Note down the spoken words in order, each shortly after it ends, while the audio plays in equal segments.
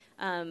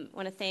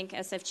want to thank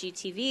SFG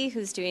TV,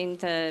 who's doing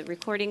the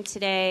recording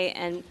today,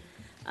 and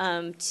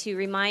to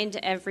remind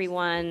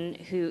everyone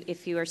who,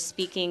 if you are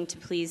speaking, to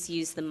please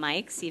use the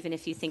mics. Even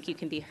if you think you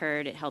can be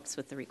heard, it helps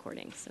with the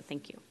recording. So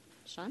thank you.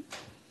 Sean?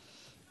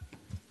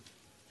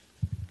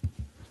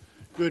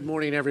 Good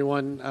morning,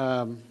 everyone.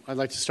 I'd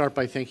like to start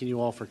by thanking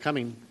you all for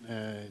coming.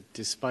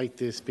 Despite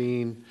this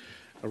being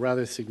a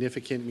rather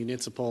significant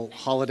municipal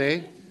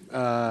holiday,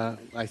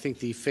 I think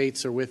the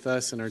fates are with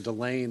us and are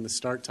delaying the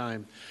start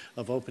time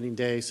of opening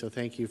day, so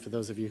thank you for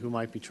those of you who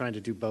might be trying to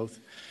do both.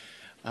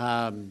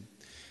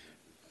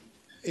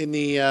 In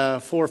the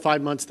 4 or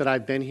 5 months that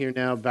I've been here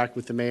now, back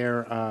with the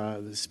mayor,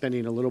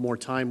 spending a little more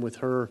time with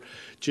her,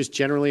 just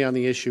generally on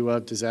the issue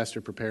of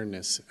disaster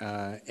preparedness.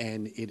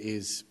 And it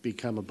has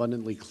become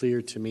abundantly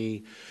clear to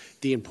me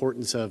the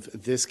importance of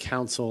this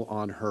council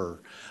on her.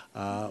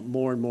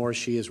 More and more,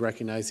 she is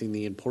recognizing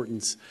the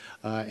importance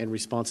and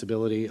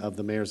responsibility of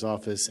the mayor's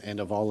office and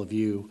of all of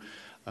you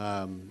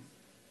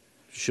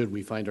should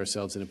we find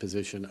ourselves in a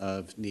position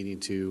of needing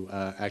to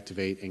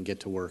activate and get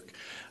to work.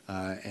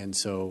 And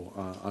so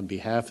on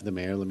behalf of the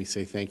mayor, let me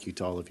say thank you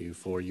to all of you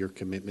for your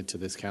commitment to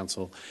this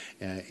council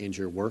and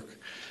your work.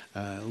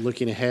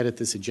 Looking ahead at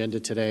this agenda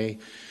today,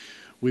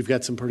 we've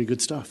got some pretty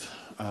good stuff.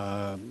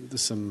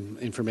 There's some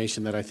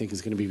information that I think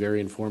is going to be very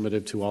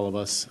informative to all of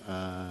us.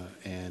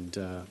 And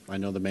I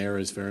know the mayor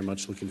is very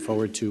much looking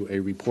forward to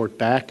a report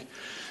back.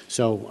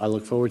 So I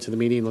look forward to the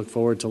meeting, look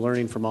forward to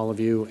learning from all of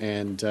you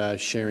and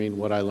sharing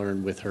what I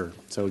learned with her.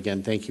 So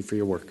again, thank you for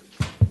your work.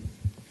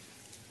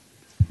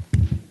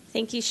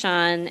 Thank you,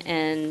 Sean,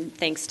 and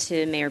thanks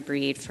to Mayor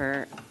Breed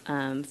for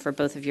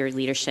both of your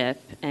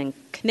leadership and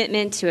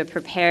commitment to a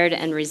prepared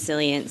and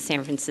resilient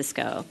San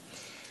Francisco.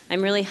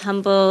 I'm really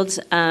humbled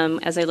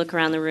as I look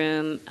around the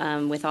room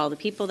with all the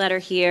people that are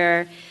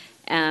here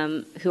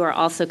who are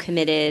also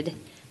committed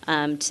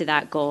to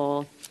that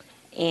goal.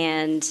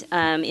 And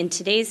in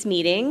today's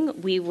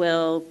meeting, we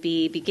will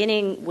be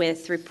beginning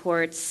with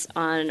reports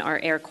on our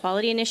air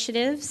quality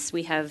initiatives.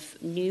 We have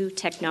new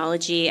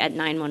technology at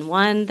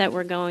 911 that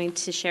we're going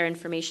to share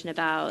information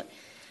about.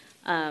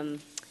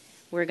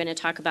 We're going to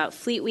talk about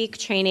Fleet Week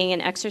training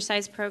and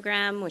exercise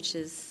program, which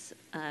is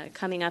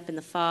coming up in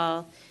the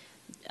fall.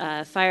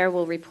 Fire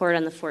will report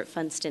on the Fort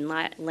Funston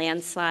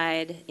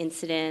landslide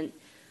incident.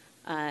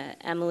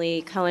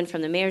 Emily Cohen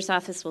from the mayor's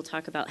office will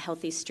talk about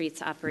Healthy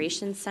Streets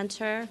Operations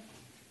Center.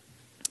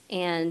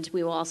 And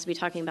we will also be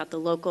talking about the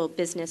local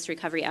business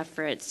recovery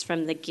efforts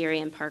from the Geary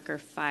and Parker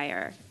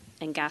fire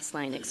and gas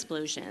line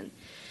explosion.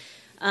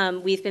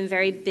 We've been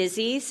very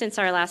busy since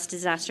our last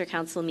disaster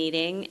council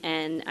meeting,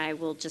 and I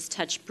will just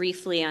touch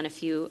briefly on a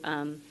few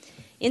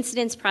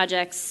incidents,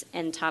 projects,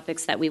 and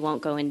topics that we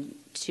won't go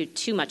into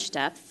too much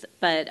depth.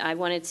 But I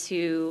wanted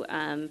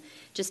to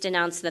just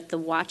announce that the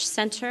Watch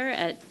Center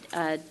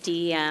at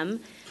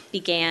DEM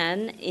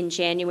began in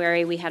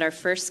January. We had our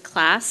first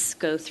class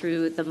go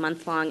through the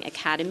month-long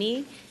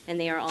academy, and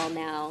they are all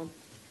now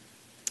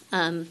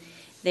on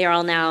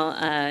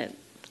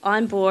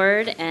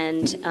board.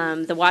 And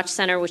the Watch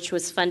Center, which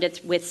was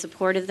funded with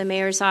support of the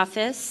mayor's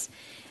office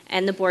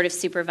and the Board of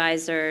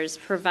Supervisors,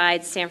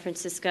 provides San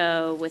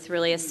Francisco with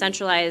really a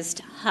centralized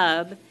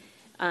hub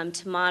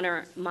to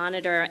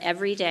monitor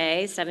every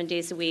day, 7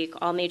 days a week,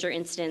 all major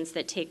incidents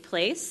that take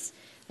place.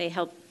 They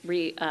help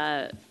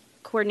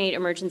coordinate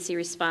emergency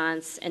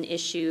response and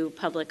issue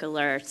public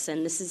alerts.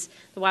 And the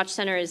Watch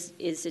Center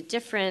is a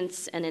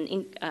difference and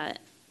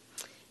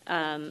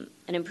an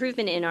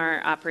improvement in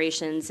our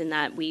operations in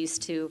that we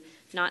used to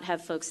not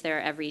have folks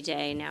there every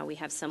day. Now we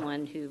have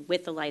someone who,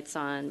 with the lights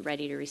on,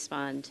 ready to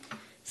respond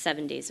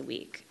 7 days a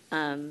week.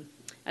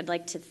 I'd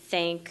like to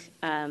thank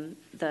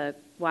the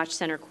Watch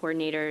Center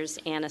coordinators,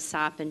 Anna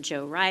Sopp and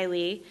Joe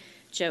Riley.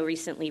 Joe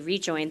recently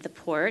rejoined the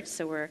Port,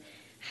 so we're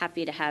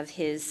happy to have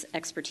his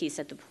expertise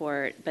at the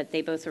Port, but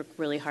they both worked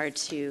really hard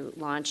to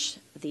launch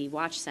the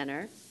Watch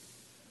Center.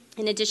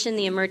 In addition,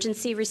 the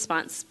emergency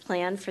response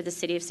plan for the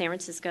city of San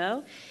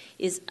Francisco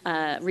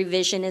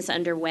revision is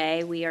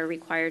underway. We are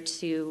required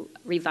to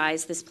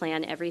revise this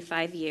plan every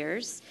 5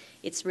 years.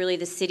 It's really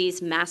the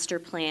city's master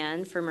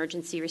plan for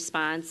emergency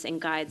response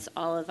and guides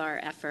all of our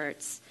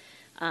efforts,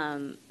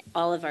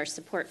 all of our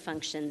support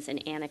functions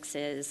and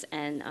annexes,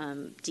 and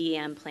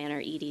DEM planner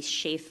Edie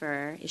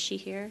Schaefer, is she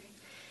here?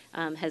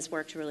 Has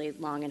worked really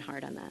long and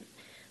hard on that.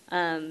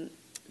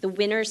 The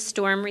winter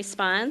storm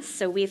response,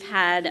 so we've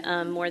had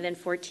more than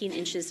 14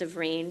 inches of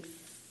rain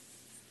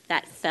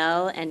that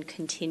fell and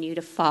continue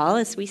to fall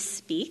as we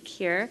speak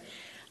here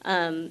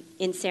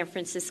in San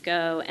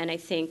Francisco, and I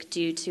think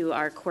due to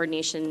our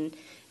coordination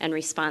and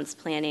response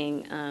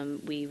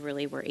planning, we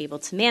really were able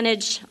to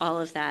manage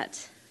all of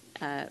that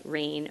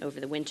rain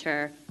over the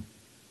winter.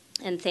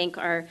 And thank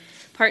our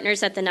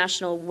partners at the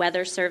National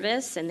Weather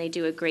Service, and they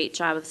do a great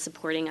job of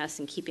supporting us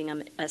and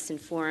keeping us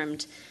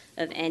informed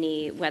of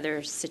any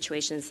weather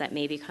situations that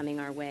may be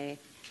coming our way.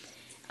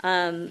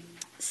 And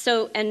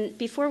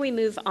before we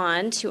move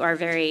on to our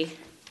very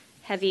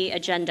heavy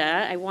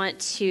agenda, I want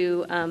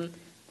to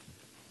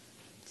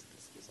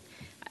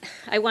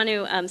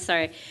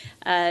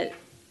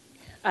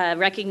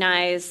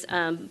recognize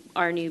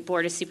our new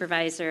Board of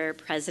Supervisor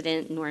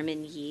President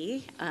Norman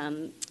Yee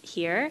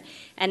here.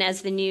 And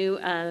as the new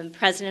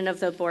president of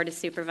the Board of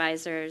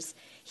Supervisors,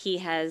 he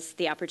has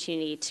the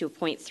opportunity to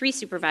appoint 3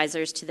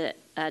 supervisors to the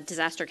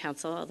Disaster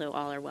Council, although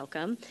all are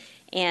welcome.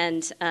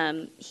 And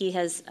he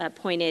has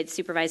appointed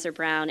Supervisor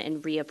Brown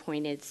and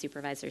reappointed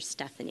Supervisor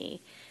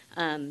Stephanie.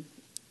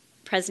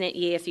 President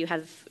Yee, if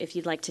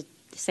you'd like to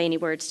say any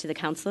words to the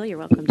council, you're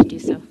welcome to do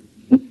so.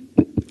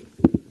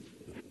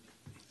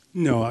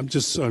 No, I'm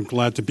just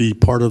glad to be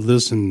part of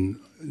this, and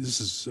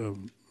this is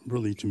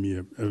really, to me,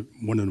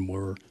 one of the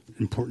more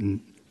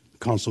important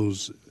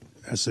councils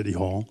at City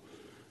Hall.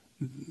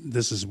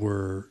 This is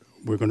where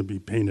we're going to be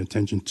paying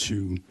attention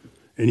to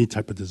any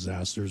type of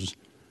disasters,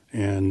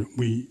 and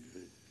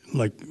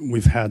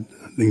we've had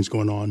things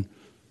going on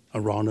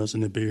around us in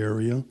the Bay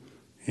Area,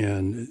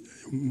 and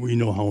we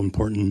know how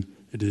important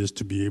it is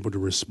to be able to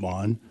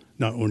respond,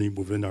 not only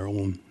within our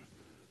own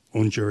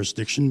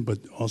jurisdiction, but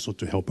also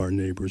to help our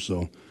neighbors.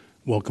 So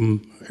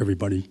welcome,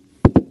 everybody.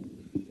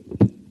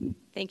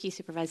 Thank you,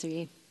 Supervisor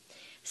Yee.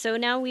 So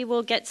now we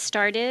will get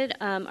started.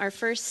 Our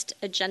first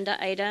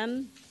agenda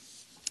item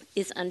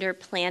is under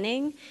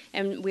planning,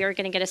 and we are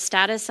going to get a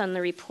status on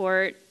the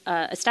report,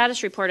 a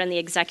status report on the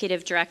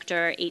Executive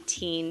Director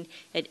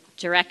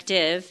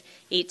Directive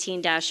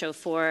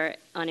 18-04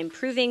 on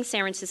improving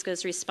San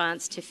Francisco's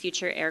response to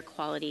future air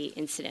quality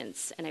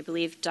incidents. And I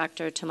believe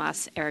Dr.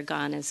 Tomas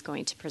Aragon is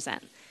going to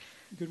present.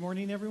 Good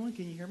morning, everyone.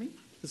 Can you hear me?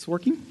 Is this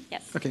working?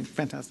 Yes. Okay,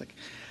 fantastic.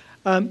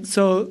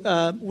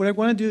 So what I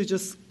want to do is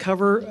just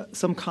cover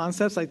some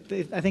concepts. I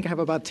think I have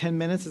about 10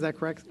 minutes. Is that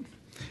correct?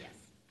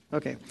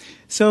 Okay.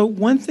 So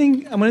one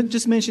thing, I'm going to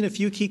just mention a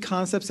few key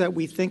concepts that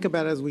we think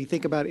about as we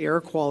think about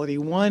air quality.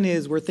 One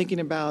is we're thinking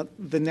about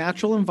the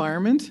natural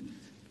environment,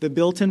 the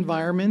built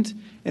environment,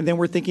 and then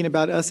we're thinking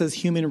about us as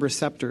human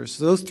receptors.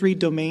 So those 3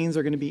 domains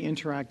are going to be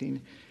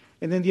interacting.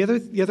 And then the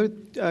other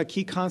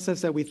key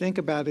concepts that we think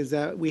about is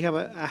that we have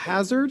a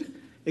hazard,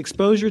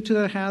 exposure to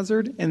that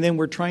hazard, and then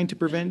we're trying to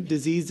prevent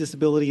disease,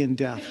 disability, and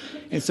death.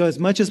 And so as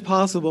much as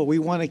possible, we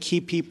want to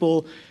keep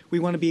people, we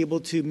want to be able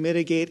to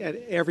mitigate at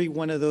every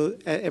one of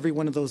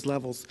those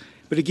levels.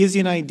 But it gives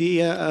you an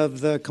idea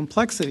of the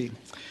complexity.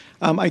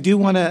 I do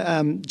want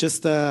to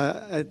just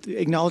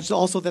acknowledge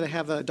also that I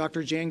have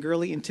Dr. Jan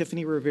Gurley and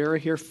Tiffany Rivera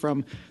here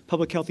from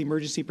Public Health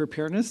Emergency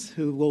Preparedness,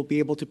 who will be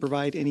able to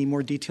provide any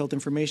more detailed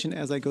information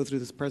as I go through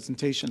this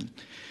presentation.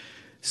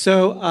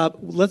 So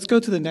let's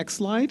go to the next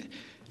slide.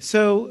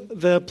 So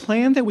the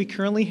plan that we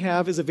currently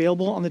have is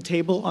available on the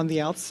table on the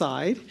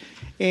outside,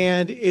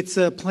 and it's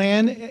a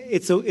plan.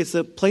 It's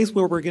a place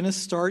where we're going to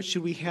start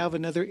should we have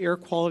another air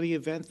quality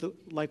event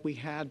like we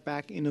had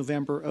back in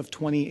November of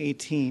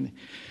 2018.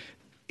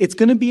 It's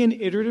going to be an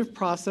iterative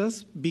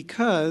process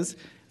because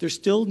there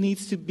still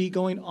needs to be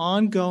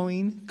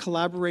ongoing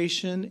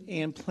collaboration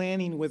and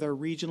planning with our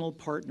regional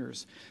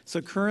partners.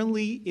 So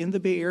currently in the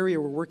Bay Area,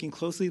 we're working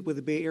closely with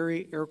the Bay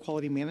Area Air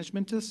Quality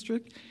Management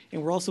District,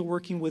 and we're also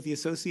working with the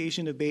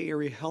Association of Bay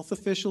Area Health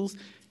Officials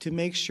to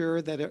make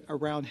sure that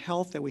around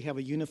health that we have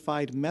a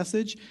unified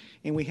message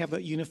and we have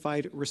a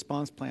unified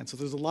response plan. So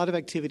there's a lot of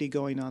activity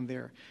going on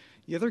there.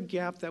 The other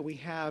gap that we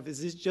have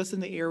is just in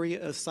the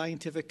area of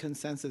scientific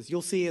consensus.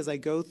 You'll see as I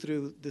go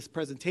through this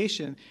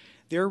presentation,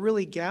 there are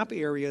really gap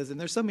areas, and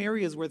there's some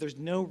areas where there's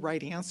no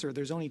right answer.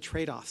 There's only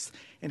trade-offs.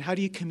 And how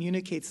do you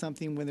communicate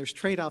something when there's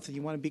trade-offs and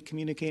you want to be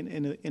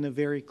communicating in a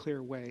very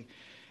clear way?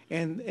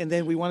 And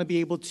then we want to be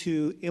able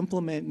to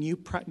implement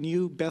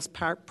new best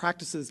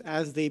practices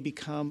as they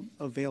become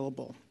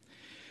available.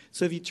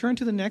 So if you turn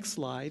to the next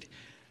slide,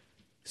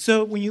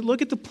 so when you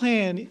look at the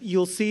plan,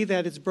 you'll see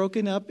that it's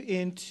broken up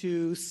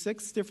into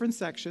 6 different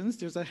sections.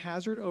 There's a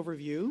hazard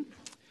overview,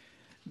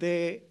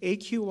 the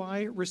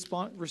AQI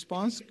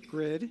response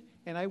grid,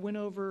 and I went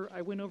over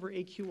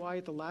AQI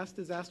at the last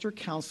Disaster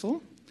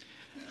Council,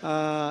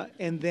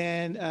 and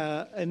then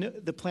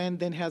the plan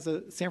then has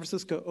a San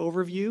Francisco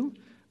overview,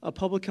 a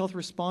public health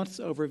response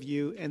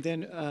overview, and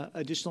then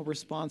additional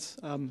response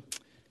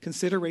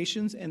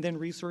considerations, and then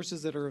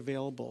resources that are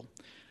available.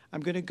 I'm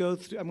going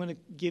to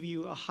give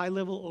you a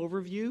high-level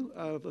overview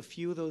of a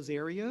few of those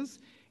areas.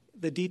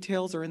 The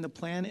details are in the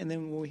plan, and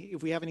then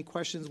if we have any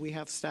questions, we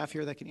have staff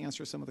here that can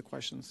answer some of the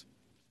questions.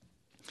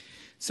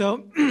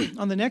 So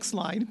on the next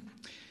slide,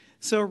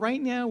 so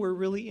right now we're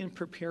really in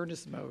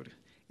preparedness mode.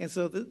 And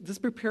so this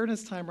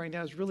preparedness time right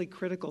now is really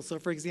critical. So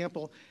for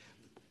example,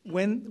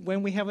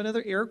 when we have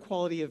another air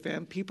quality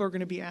event, people are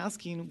going to be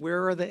asking,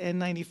 where are the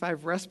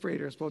N95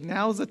 respirators? Well,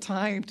 now's the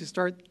time to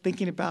start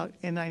thinking about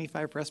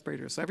N95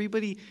 respirators. So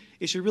everybody,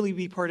 it should really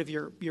be part of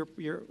your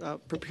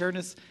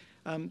preparedness,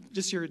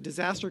 just your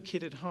disaster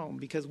kit at home,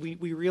 because we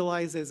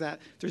realize is that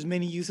there's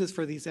many uses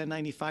for these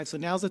N95. So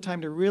now's the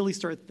time to really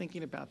start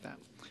thinking about that.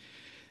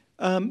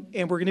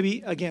 And we're going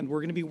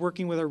to be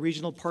working with our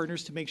regional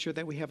partners to make sure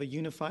that we have a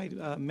unified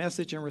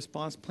message and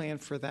response plan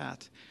for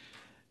that.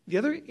 The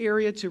other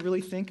area to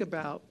really think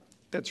about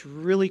that's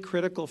really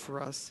critical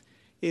for us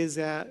is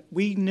that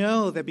we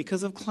know that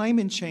because of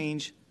climate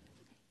change,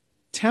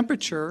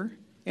 temperature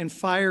and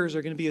fires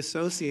are going to be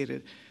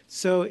associated.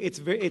 So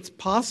it's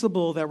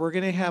possible that we're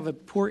going to have a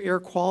poor air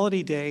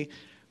quality day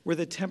where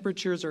the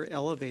temperatures are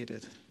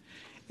elevated.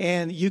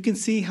 And you can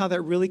see how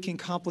that really can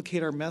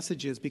complicate our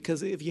messages,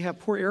 because if you have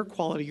poor air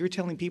quality, you're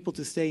telling people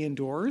to stay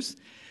indoors.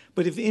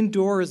 But if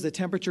indoors the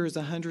temperature is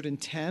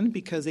 110,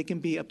 because it can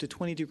be up to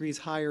 20 degrees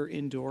higher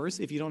indoors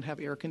if you don't have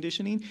air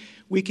conditioning,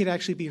 we could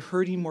actually be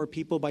hurting more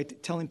people by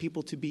telling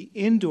people to be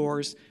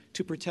indoors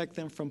to protect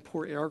them from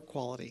poor air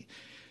quality.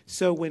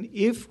 So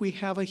if we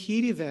have a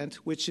heat event,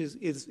 which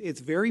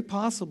it's very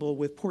possible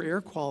with poor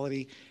air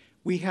quality,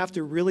 we have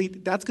to really,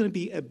 that's going to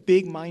be a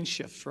big mind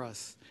shift for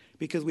us,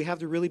 because we have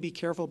to really be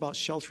careful about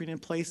sheltering in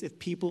place if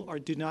people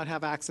do not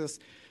have access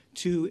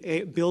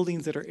to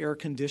buildings that are air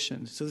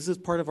conditioned. So this is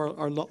part of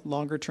our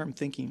longer term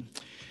thinking.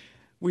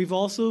 We've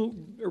also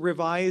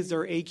revised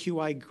our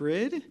AQI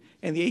grid,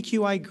 and the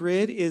AQI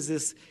grid is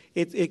this.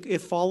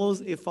 It follows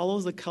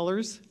the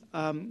colors.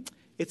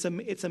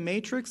 It's a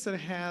matrix that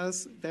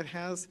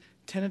has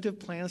tentative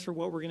plans for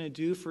what we're going to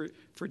do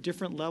for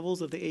different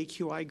levels of the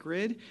AQI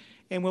grid.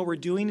 And what we're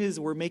doing is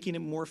we're making it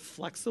more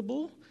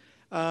flexible.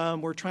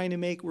 We're trying to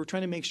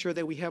make sure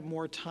that we have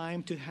more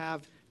time to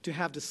have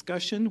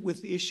discussion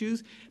with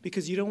issues,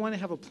 because you don't want to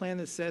have a plan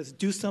that says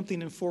do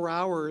something in 4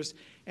 hours,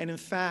 and in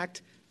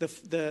fact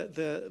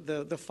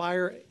the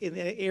fire in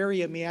the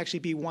area may actually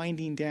be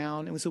winding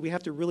down, and so we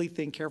have to really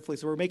think carefully.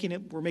 So we're making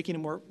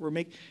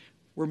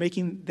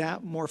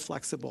that more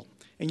flexible,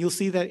 and you'll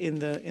see that in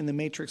the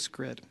matrix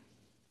grid.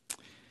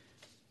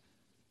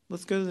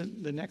 Let's go to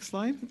the next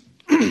slide.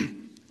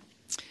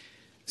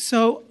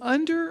 So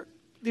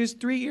there's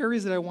 3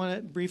 areas that I want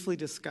to briefly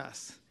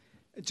discuss,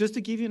 just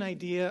to give you an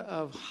idea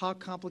of how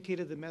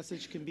complicated the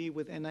message can be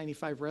with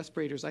N95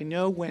 respirators. I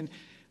know when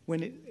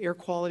air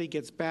quality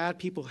gets bad,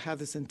 people have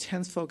this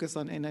intense focus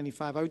on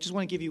N95. I just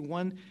want to give you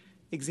one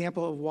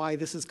example of why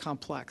this is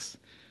complex.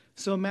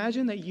 So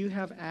imagine that you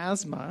have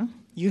asthma,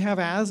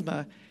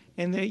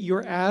 and that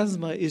your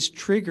asthma is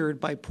triggered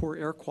by poor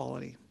air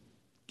quality.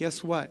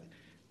 Guess what?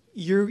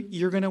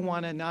 You're going to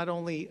want to not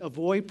only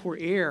avoid poor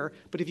air,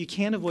 but if you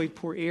can't avoid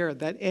poor air,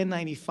 that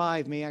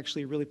N95 may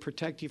actually really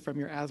protect you from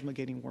your asthma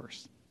getting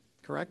worse,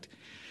 correct?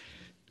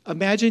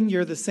 Imagine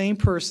you're the same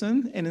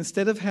person, and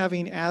instead of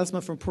having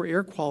asthma from poor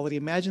air quality,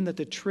 imagine that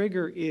the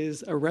trigger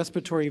is a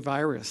respiratory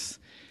virus.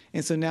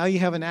 And so now you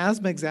have an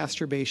asthma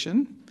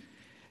exacerbation.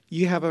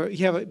 You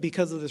have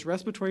because of this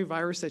respiratory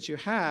virus that you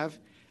have,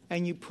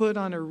 and you put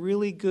on a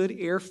really good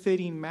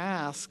air-fitting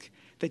mask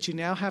that you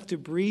now have to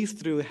breathe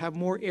through, have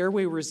more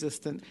airway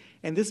resistant,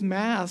 and this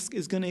mask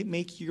is going to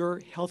make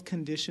your health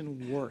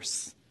condition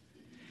worse.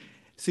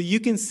 So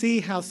you can see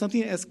how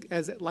something as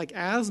like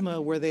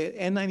asthma, where the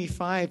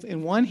N95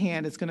 in one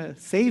hand is going to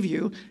save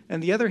you,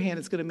 and the other hand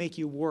it's going to make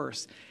you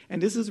worse.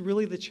 And this is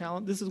really the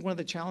challenge. This is one of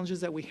the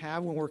challenges that we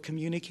have when we're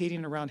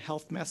communicating around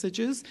health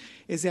messages,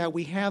 is that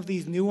we have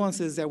these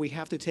nuances that we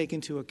have to take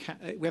into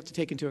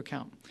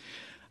account.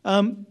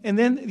 And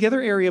then the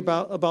other area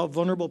about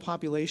vulnerable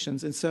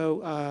populations. And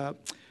so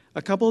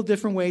a couple of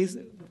different ways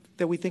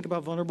that we think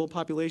about vulnerable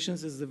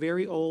populations is the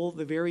very old,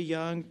 the very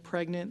young,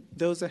 pregnant,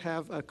 those that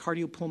have a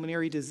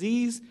cardiopulmonary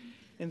disease,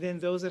 and then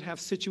those that have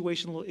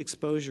situational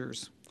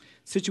exposures.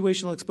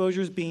 Situational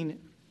exposures being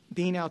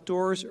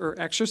outdoors or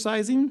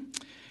exercising.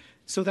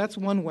 So that's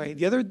one way.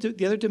 The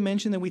other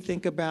dimension that we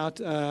think about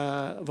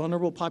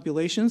vulnerable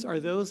populations are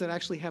those that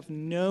actually have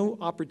no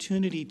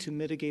opportunity to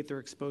mitigate their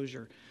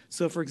exposure.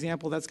 So, for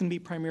example, that's going to be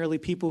primarily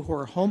people who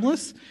are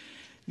homeless.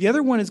 The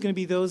other one is going to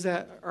be those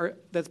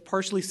that's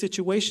partially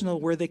situational,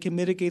 where they can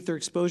mitigate their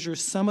exposure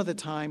some of the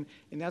time,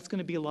 and that's going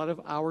to be a lot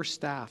of our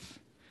staff.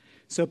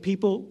 So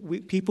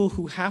people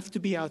who have to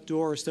be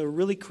outdoors. So a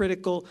really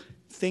critical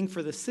thing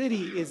for the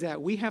city is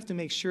that we have to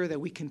make sure that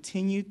we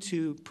continue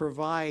to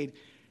provide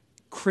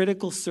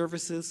critical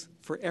services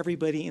for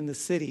everybody in the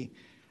city,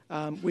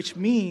 which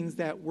means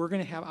that we're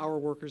going to have our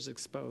workers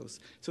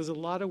exposed. So there's a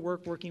lot of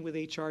work working with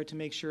HR to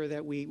make sure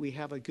that we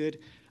have a good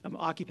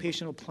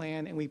occupational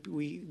plan, and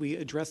we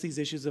address these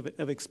issues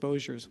of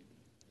exposures.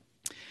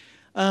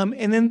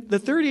 And then the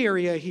third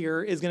area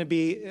here is going to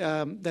be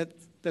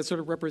that's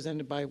sort of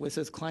represented by what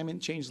says climate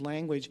change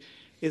language,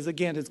 is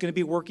again, it's going to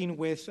be working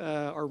with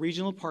our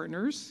regional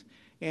partners.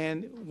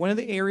 And one of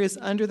the areas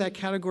under that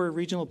category of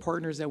regional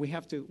partners that we're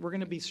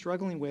going to be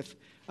struggling with,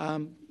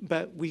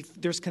 but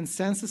there's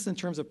consensus in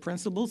terms of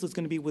principles, is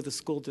going to be with the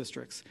school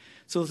districts.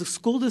 So the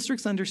school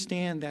districts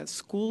understand that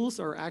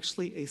schools are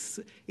actually is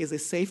a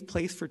safe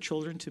place for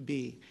children to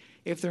be.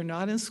 If they're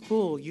not in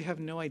school, you have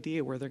no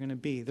idea where they're going to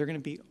be. They're going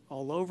to be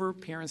all over.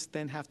 Parents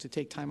then have to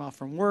take time off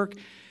from work.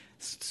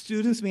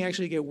 Students may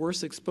actually get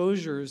worse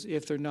exposures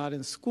if they're not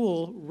in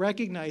school,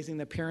 recognizing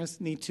that parents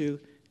need to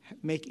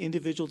make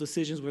individual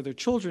decisions with their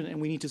children, and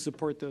we need to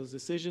support those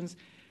decisions.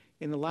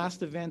 In the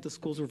last event, the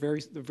schools were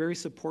very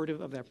supportive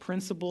of that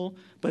principle,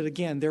 but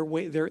again, they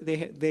weigh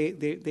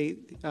the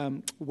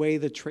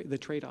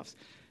trade-offs.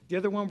 The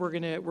other one we're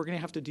going to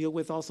have to deal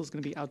with also is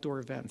going to be outdoor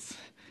events.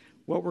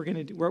 what we're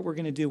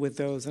going to do with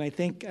those. And I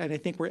think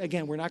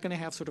we're not going to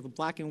have sort of a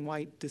black and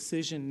white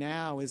decision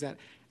now. Is that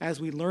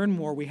as we learn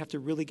more, we have to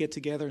really get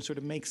together and sort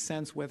of make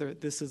sense whether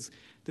this is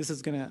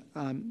going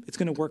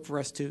to work for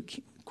us to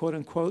quote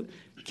unquote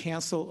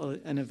cancel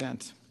an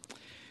event.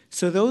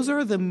 So those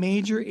are the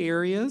major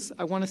areas.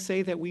 I want to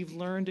say that we've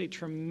learned a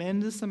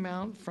tremendous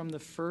amount from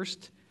over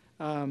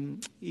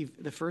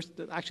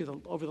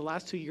the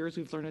last 2 years.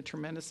 We've learned a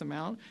tremendous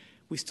amount.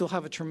 We still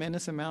have a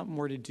tremendous amount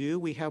more to do.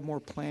 We have more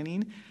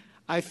planning.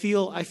 I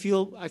feel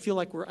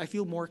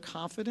more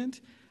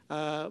confident,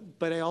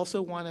 but I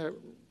also want to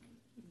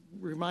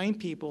remind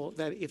people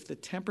that if the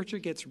temperature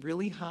gets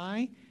really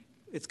high,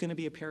 it's going to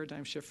be a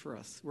paradigm shift for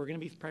us. We're going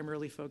to be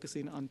primarily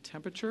focusing on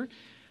temperature.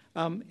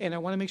 And I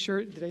want to make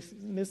sure, did I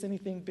miss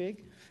anything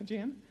big,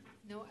 Jan?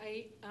 No,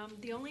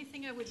 the only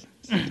thing I would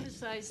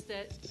emphasize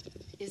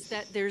is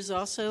that there's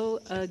also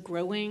a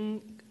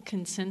growing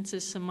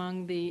consensus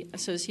among the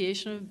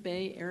Association of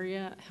Bay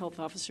Area Health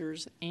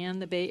Officers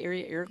and the Bay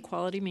Area Air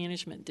Quality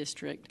Management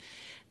District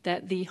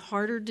that the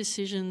harder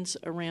decisions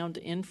around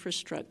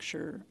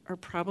infrastructure are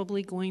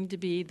probably going to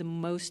be the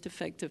most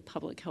effective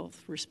public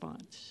health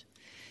response.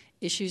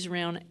 Issues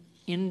around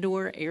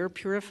indoor air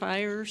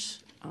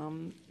purifiers,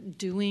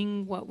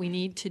 doing what we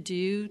need to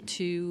do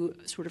to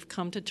sort of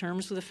come to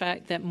terms with the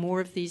fact that more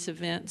of these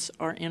events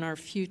are in our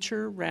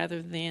future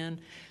rather than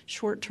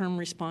short-term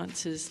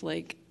responses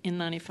like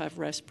N95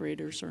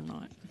 respirators or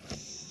not.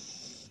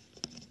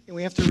 And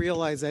we have to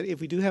realize that if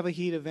we do have a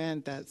heat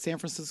event, that San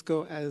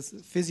Francisco, as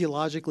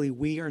physiologically,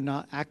 we are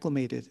not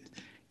acclimated,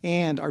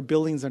 and our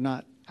buildings are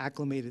not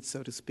acclimated,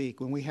 so to speak.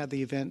 When we had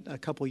the event a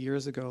couple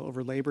years ago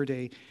over Labor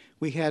Day,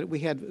 we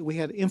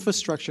had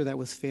infrastructure that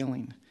was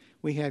failing.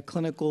 We had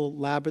clinical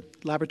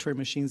laboratory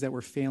machines that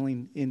were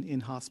failing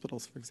in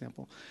hospitals, for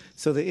example.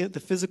 So the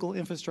physical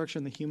infrastructure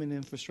and the human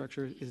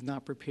infrastructure is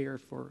not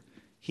prepared for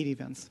heat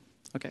events.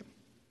 Okay.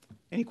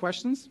 Any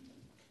questions?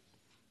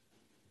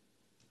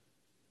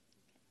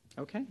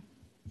 Okay.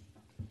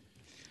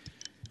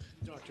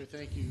 Doctor,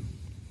 thank you.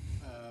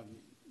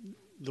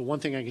 The one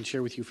thing I can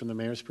share with you from the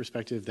mayor's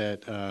perspective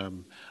that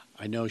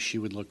I know she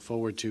would look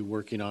forward to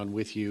working on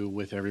with you,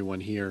 with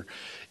everyone here,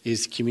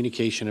 is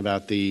communication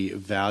about the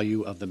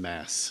value of the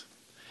mass.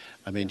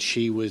 I mean,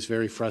 she was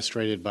very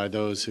frustrated by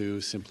those who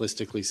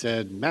simplistically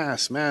said,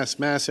 mass, mass,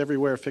 mass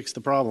everywhere, fix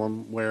the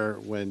problem, where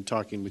when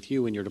talking with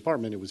you in your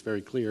department, it was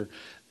very clear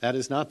that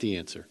is not the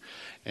answer.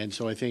 And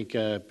so I think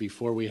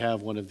before we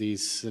have one of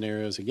these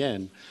scenarios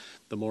again,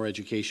 the more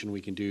education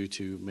we can do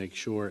to make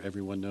sure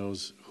everyone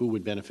knows who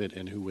would benefit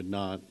and who would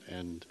not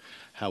and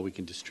how we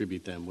can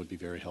distribute them would be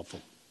very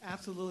helpful.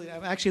 Absolutely.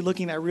 I'm actually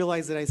looking. I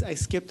realized that I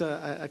skipped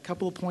a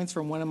couple of points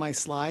from one of my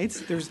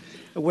slides. There's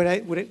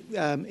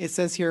it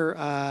says here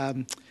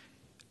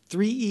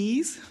 3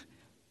 E's: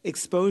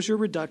 exposure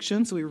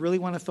reduction. So we really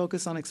want to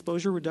focus on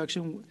exposure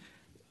reduction.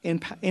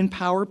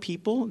 Empower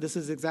people. This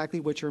is exactly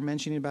what you're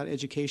mentioning about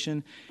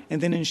education, and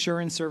then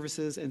insurance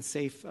services and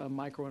safe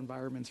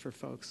microenvironments for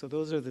folks. So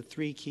those are the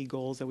 3 key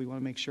goals that we want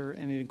to make sure,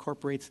 and it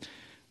incorporates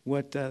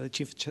what the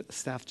chief of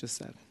staff just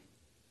said.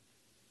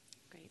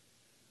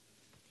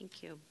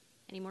 Thank you.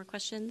 Any more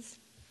questions?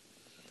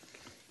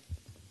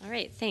 All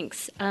right,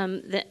 thanks.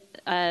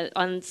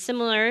 On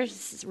similar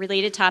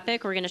related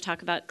topic, we're going to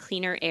talk about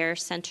cleaner air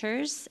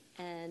centers.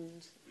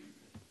 And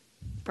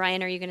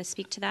Brian, are you going to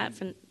speak to that?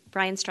 From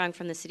Brian Strong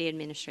from the City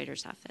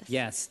Administrator's Office.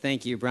 Yes,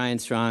 thank you. Brian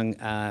Strong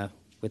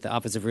with the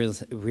Office of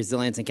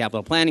Resilience and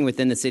Capital Planning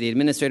within the City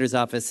Administrator's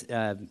Office.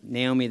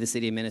 Naomi, the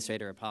City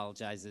Administrator,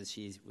 apologizes.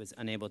 She was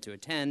unable to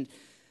attend,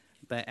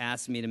 but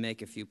asked me to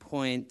make a few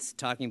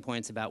talking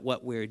points about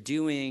what we're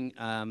doing,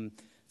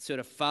 sort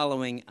of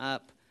following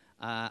up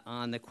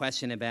on the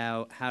question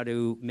about how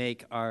to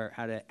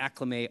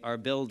acclimate our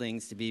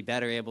buildings to be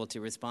better able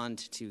to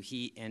respond to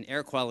heat and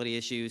air quality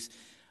issues.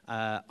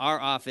 Our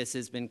office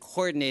has been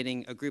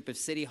coordinating a group of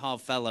City Hall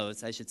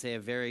fellows, I should say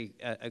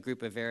a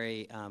group of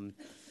very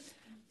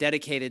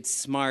dedicated,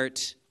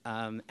 smart,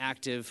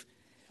 active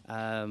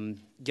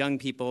young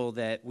people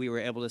that we were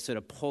able to sort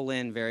of pull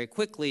in very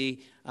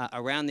quickly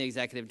around the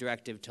executive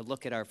directive to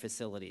look at our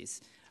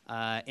facilities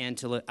and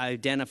to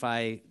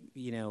identify,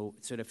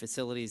 sort of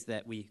facilities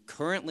that we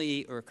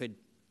currently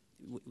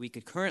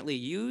could currently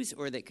use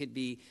or that could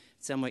be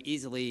somewhat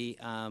easily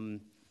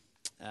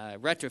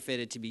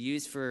retrofitted to be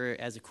used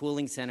as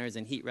cooling centers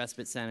and heat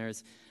respite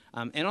centers,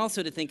 and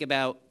also to think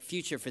about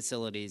future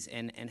facilities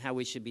and how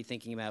we should be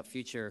thinking about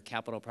future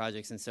capital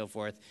projects and so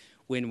forth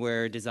when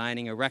we're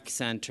designing a rec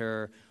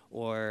center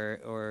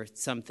or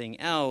something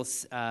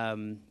else. How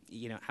can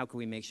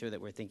we make sure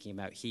that we're thinking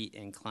about heat,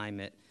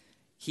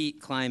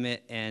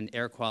 climate, and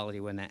air quality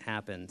when that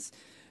happens?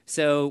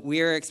 So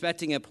we are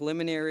expecting a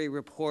preliminary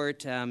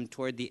report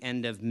toward the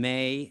end of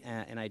May,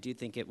 and I do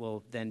think it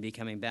will then be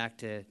coming back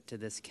to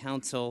this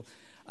council.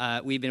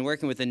 We've been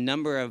working with a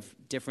number of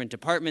different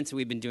departments.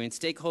 We've been doing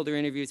stakeholder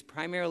interviews,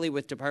 primarily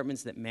with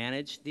departments that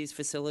manage these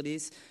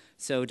facilities.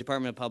 So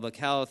Department of Public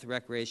Health,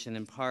 Recreation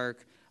and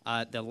Park,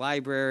 The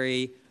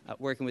library,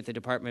 working with the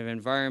Department of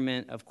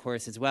Environment, of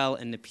course, as well,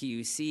 and the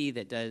PUC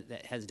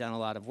that has done a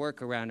lot of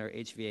work around our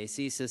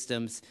HVAC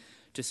systems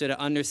to sort of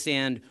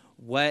understand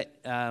what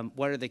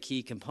are the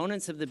key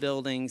components of the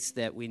buildings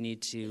that we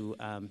need to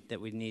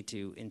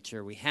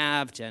ensure we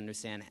have, to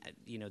understand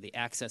the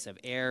access of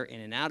air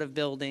in and out of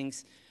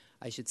buildings.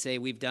 I should say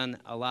we've done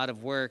a lot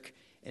of work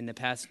in the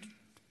past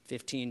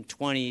 15,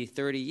 20,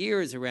 30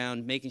 years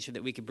around making sure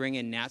that we could bring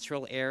in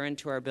natural air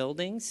into our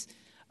buildings.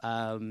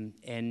 And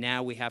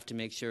now we have to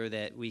make sure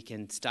that we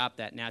can stop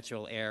that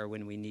natural air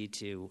when we need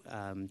to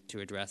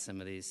address some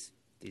of these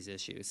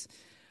issues.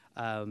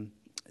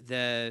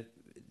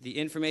 The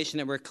information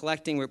that we're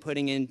collecting, we're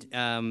putting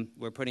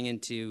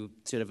into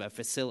sort of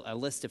a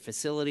list of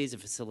facilities, a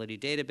facility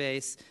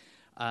database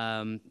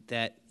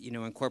that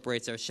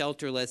incorporates our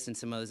shelter list and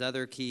some of those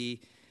other key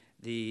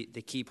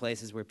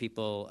places where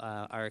people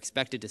are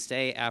expected to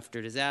stay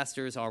after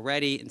disasters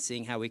already, and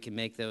seeing how we can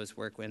make those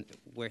work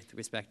with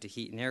respect to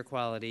heat and air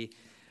quality.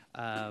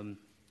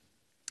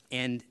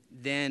 And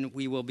then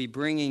we will be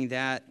bringing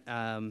that,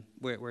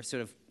 we're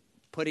sort of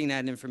putting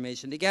that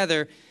information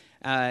together,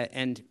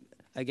 and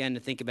again, to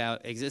think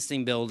about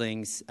existing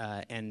buildings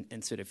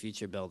and sort of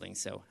future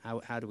buildings. So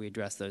how do we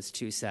address those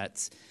two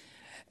sets?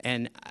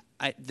 And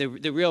the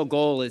real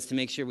goal is to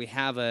make sure we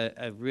have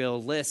a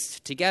real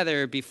list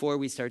together before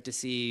we start to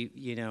see,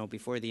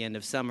 before the end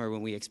of summer,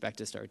 when we expect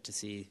to start to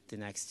see the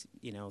next,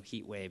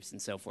 heat waves and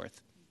so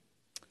forth.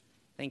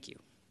 Thank you.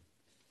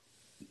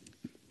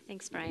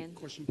 Thanks, Brian.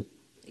 Question?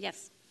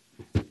 Yes.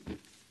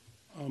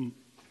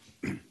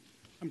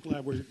 I'm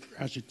glad we're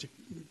actually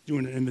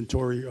doing an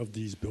inventory of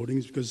these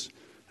buildings, because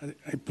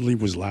I believe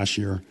it was last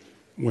year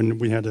when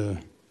we had the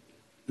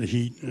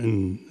heat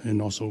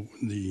and also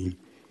the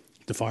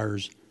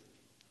fires.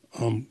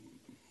 We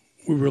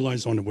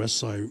realized on the west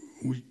side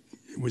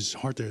it was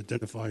hard to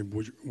identify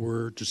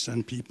where to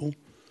send people.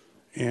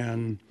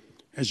 And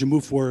as you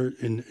move forward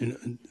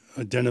in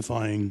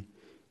identifying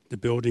the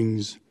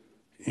buildings,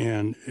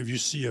 and if you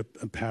see a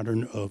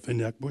pattern of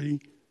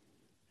inequity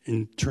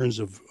in terms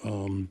of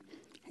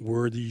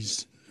where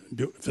these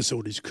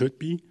facilities could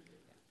be,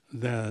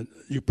 that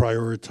you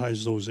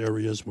prioritize those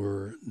areas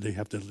where they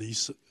have the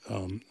least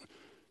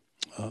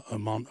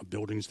amount of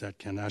buildings that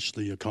can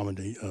actually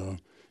accommodate,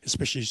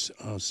 especially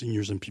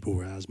seniors and people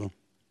with asthma.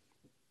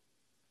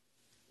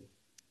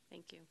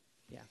 Thank you.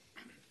 Yeah.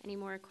 Any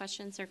more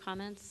questions or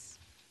comments?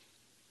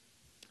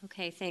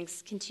 Okay,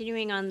 thanks.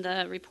 Continuing on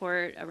the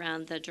report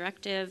around the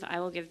directive, I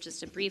will give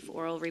just a brief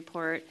oral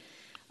report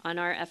on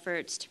our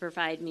efforts to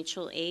provide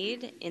mutual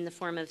aid in the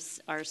form of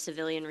our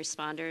civilian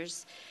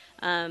responders.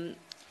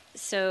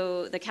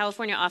 So the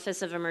California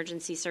Office of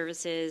Emergency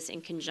Services,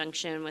 in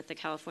conjunction with the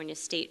California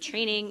State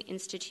Training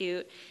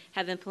Institute,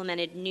 have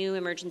implemented new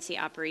Emergency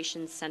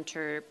Operations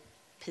Center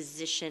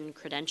position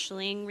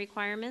credentialing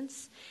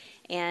requirements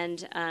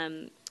and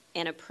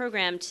a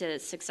program to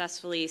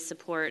successfully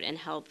support and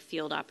help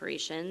field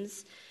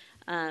operations.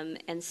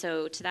 And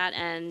so to that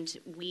end,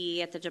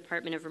 we at the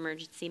Department of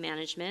Emergency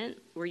Management,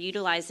 we're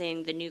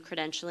utilizing the new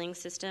credentialing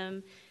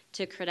system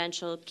to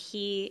credential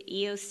key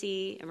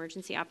EOC,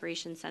 Emergency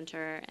Operations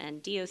Center,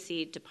 and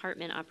DOC,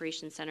 Department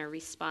Operations Center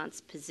response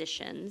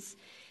positions,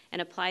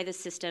 and apply the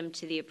system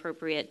to the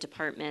appropriate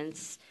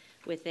departments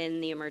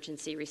within the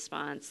emergency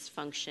response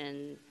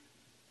function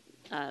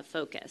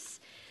focus.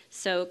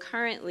 So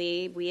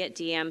currently, we at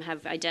DM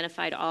have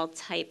identified all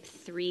Type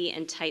 3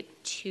 and Type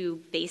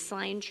 2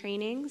 baseline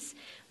trainings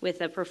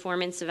with a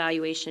performance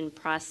evaluation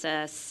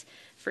process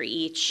for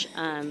each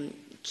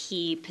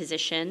key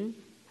position.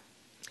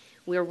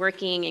 We're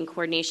working in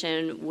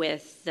coordination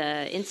with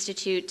the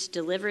Institute to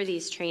deliver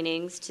these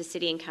trainings to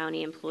city and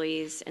county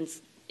employees, and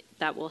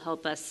that will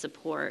help us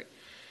support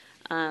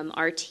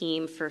our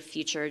team for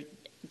future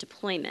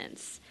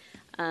deployments.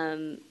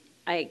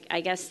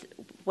 I guess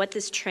what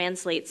this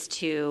translates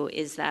to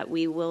is that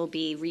we will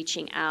be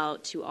reaching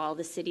out to all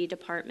the city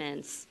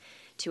departments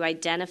to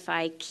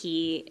identify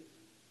key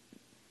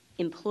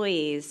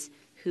employees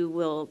who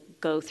will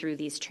go through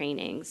these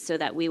trainings, so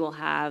that we will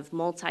have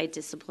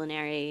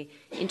multidisciplinary,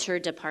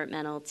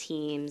 interdepartmental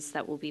teams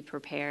that will be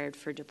prepared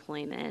for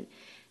deployment.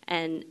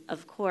 And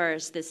of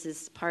course, this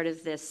is part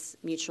of this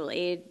mutual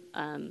aid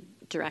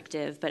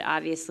directive, but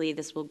obviously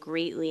this will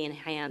greatly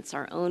enhance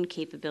our own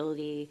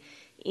capability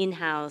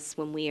in-house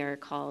when we are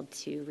called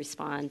to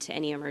respond to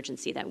any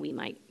emergency that we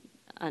might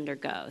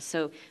undergo.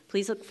 So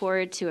please look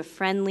forward to a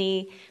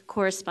friendly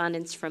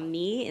correspondence from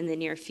me in the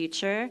near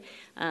future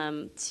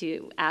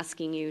to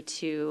asking you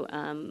to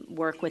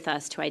work with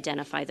us to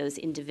identify those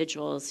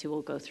individuals who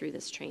will go through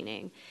this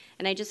training.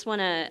 And I just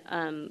want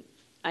to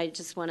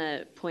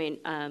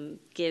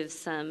give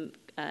some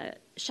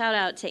shout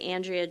out to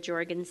Andrea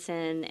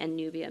Jorgensen and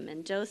Nubia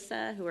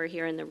Mendoza, who are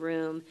here in the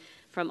room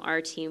from our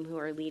team, who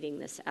are leading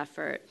this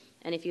effort.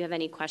 And if you have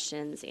any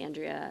questions,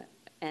 Andrea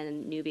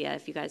and Nubia,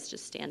 if you guys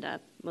just stand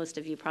up. Most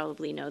of you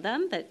probably know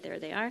them, but there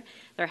they are.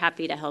 They're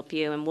happy to help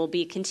you, and we'll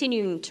be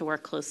continuing to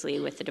work closely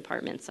with the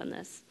departments on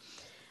this.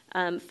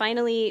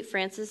 Finally,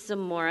 Francis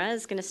Zamora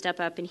is going to step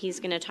up, and he's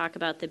going to talk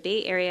about the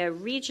Bay Area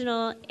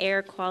Regional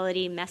Air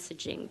Quality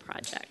Messaging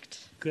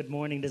Project. Good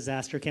morning,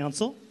 Disaster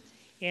Council.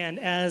 And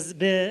as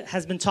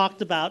has been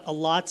talked about a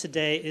lot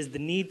today is the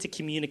need to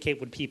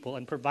communicate with people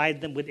and provide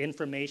them with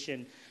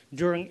information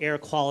during air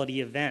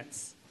quality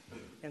events.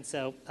 And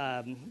so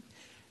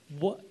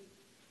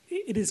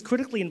it is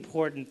critically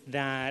important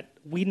that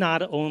we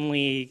not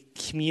only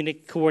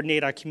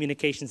coordinate our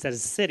communications as a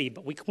city,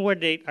 but we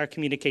coordinate our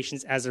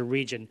communications as a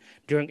region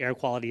during air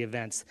quality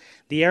events.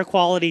 The air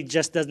quality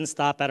just doesn't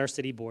stop at our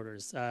city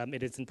borders.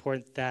 It is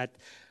important that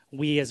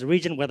we as a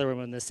region, whether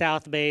we're in the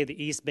South Bay,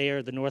 the East Bay,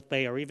 or the North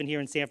Bay, or even here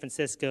in San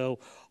Francisco,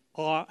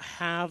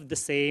 have the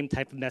same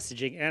type of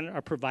messaging and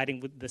are providing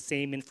with the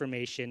same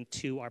information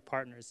to our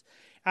partners.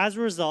 As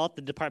a result,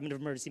 the Department of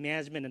Emergency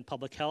Management and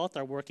Public Health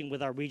are working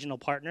with our regional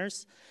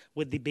partners,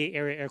 with the Bay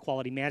Area Air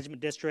Quality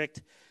Management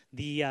District,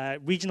 the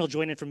Regional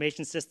Joint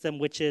Information System,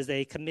 which is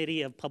a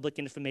committee of public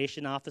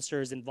information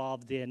officers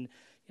involved in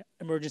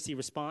emergency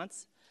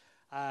response,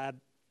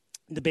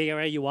 the Bay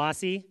Area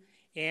UASI,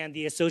 and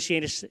the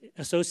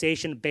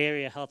Association of Bay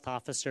Area Health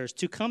Officers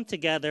to come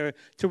together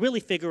to really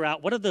figure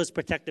out what are those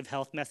protective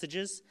health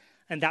messages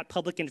and that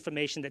public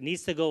information that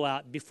needs to go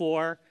out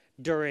before,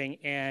 during,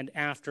 and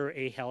after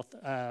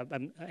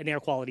an air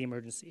quality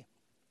emergency.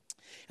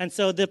 And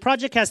so the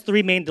project has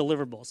three main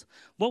deliverables.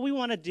 What we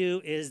want to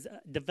do is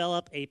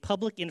develop a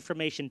public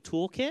information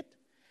toolkit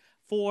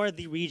for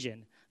the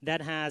region that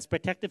has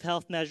protective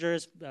health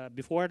measures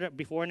before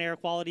an air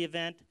quality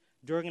event,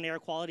 during an air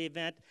quality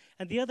event.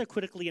 And the other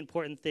critically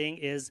important thing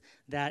is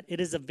that it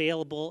is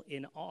available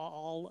in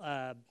all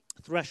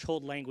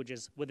threshold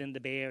languages within the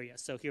Bay Area.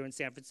 So here in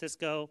San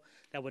Francisco,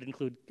 that would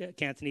include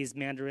Cantonese,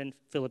 Mandarin,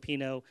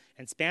 Filipino,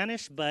 and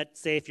Spanish. But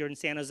say if you're in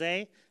San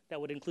Jose,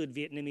 that would include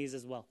Vietnamese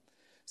as well.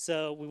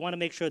 So we want to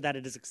make sure that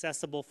it is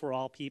accessible for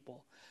all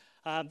people.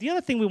 The other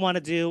thing we want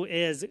to do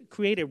is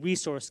create a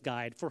resource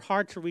guide for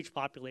hard-to-reach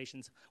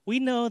populations. We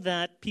know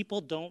that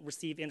people don't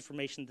receive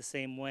information the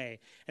same way,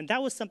 and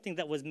that was something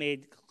that was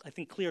made, I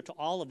think, clear to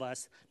all of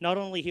us, not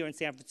only here in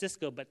San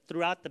Francisco, but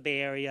throughout the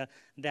Bay Area,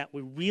 that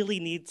we really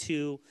need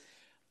to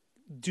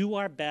do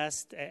our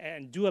best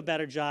and do a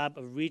better job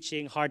of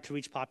reaching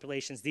hard-to-reach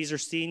populations. These are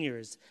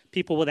seniors,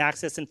 people with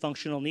access and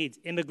functional needs,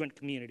 immigrant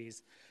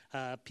communities,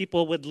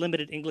 people with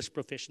limited English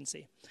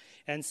proficiency.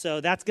 And so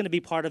that's going to be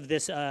part of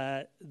this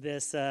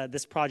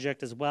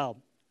project as well.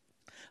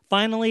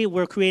 Finally,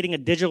 we're creating a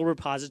digital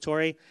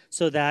repository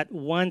so that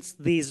once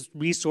these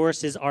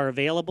resources are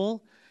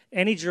available,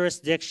 any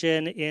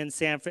jurisdiction in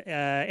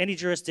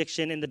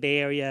the Bay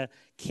Area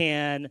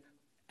can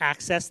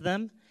access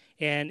them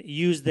and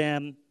use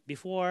them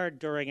before,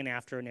 during, and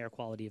after an air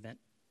quality event.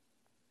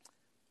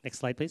 Next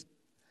slide, please.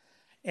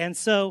 And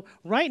so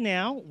right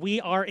now, we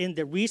are in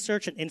the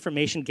research and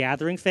information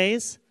gathering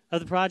phase of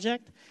the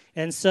project.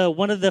 And so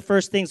one of the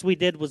first things we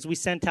did was we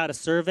sent out a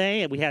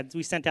survey, and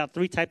we sent out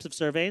 3 types of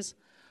surveys,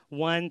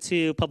 one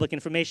to public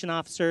information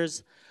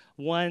officers,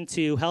 one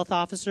to health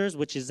officers,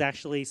 which is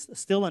actually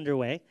still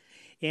underway,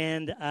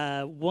 and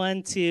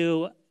one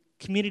to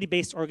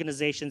community-based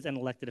organizations and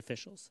elected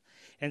officials.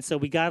 And so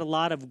we got a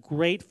lot of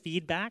great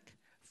feedback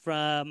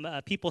from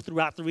people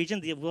throughout the region.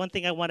 The one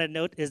thing I want to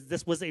note is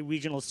this was a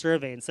regional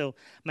survey. And so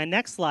my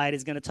next slide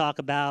is going to talk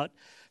about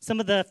some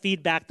of the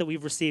feedback that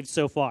we've received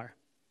so far.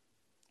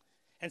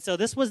 And so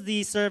this was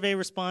the survey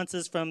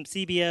responses from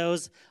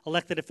CBOs,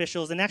 elected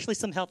officials, and actually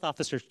some health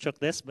officers took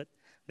this, but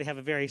they have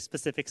a very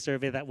specific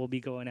survey that will be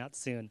going out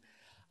soon.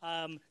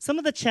 Some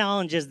of the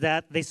challenges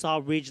that they saw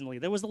regionally,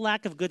 there was a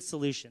lack of good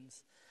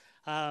solutions.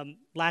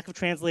 Lack of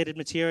translated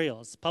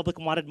materials. Public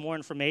wanted more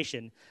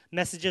information.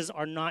 Messages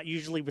are not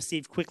usually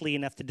received quickly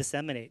enough to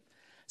disseminate.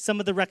 Some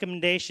of the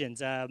recommendations,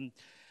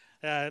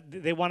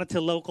 they wanted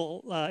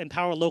to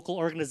empower local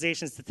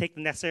organizations to take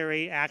the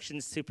necessary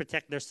actions to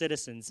protect their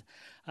citizens.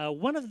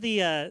 One of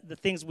the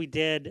things we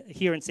did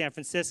here in San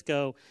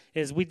Francisco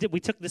is we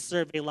took this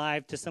survey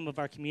live to some of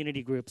our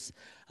community groups.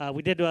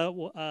 We did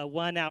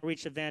one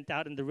outreach event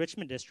out in the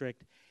Richmond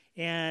district,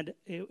 and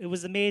it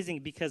was amazing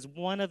because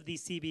one of the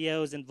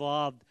CBOs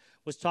involved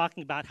was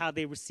talking about how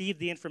they received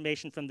the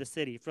information from the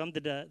city, from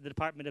the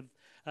Department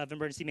of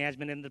Emergency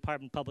Management and the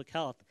Department of Public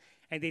Health.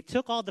 And they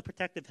took all the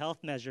protective health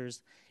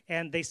measures,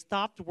 and they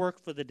stopped work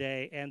for the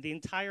day, and the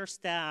entire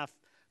staff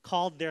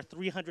called their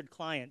 300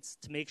 clients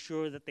to make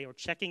sure that they were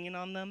checking in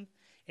on them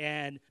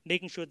and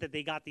making sure that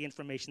they got the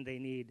information they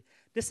need.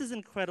 This is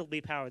incredibly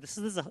powerful. This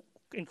is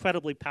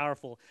incredibly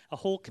powerful, a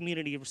whole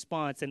community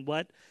response, and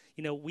what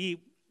we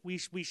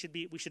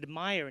should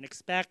admire and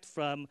expect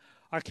from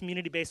our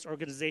community-based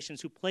organizations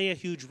who play a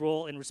huge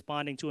role in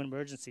responding to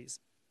emergencies.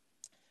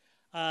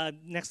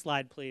 Next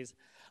slide, please.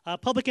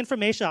 Public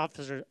information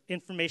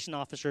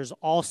officers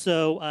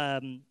also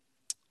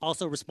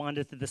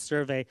responded to the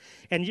survey,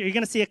 and you're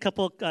going to see a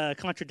couple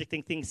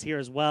contradicting things here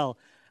as well.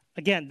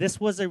 Again, this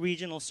was a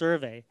regional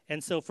survey,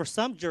 and so for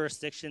some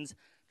jurisdictions,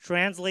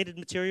 translated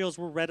materials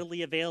were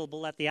readily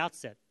available at the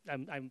outset.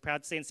 I'm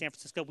proud to say in San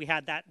Francisco we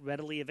had that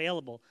readily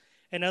available.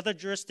 In other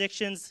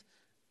jurisdictions,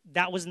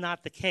 that was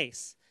not the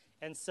case.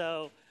 And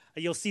so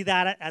you'll see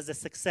that as a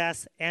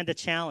success and a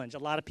challenge. A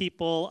lot of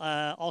people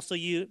also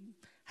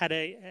had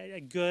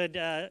a good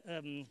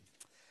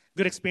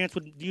experience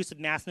with the use of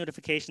mass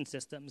notification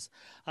systems.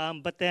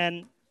 But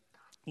then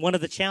one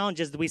of the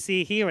challenges that we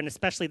see here, and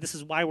especially this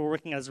is why we're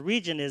working as a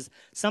region, is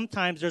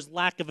sometimes there's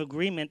lack of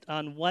agreement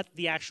on what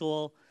the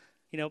actual,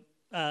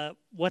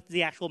 what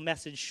the actual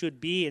message should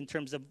be in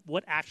terms of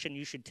what action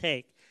you should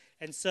take.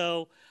 And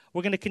so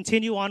we're going to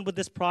continue on with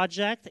this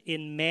project.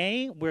 In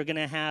May, we're going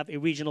to have a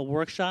regional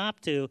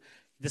workshop to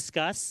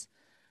discuss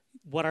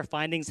what our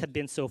findings have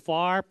been so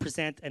far,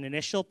 present an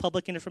initial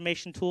public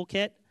information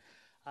toolkit.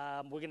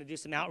 We're going to do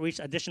some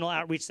additional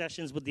outreach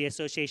sessions with the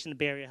Association of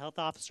Bay Area Health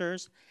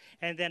Officers.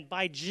 And then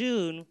by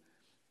June,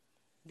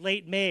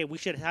 late May, we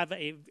should have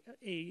a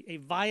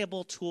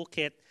viable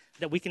toolkit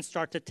that we can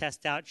start to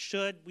test out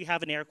should we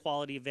have an air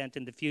quality event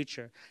in the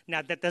future.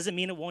 Now, that doesn't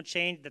mean it won't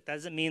change. That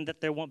doesn't mean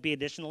that there won't be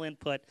additional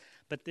input.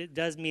 But it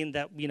does mean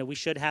that we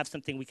should have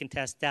something we can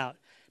test out.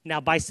 Now,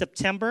 by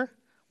September,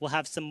 we'll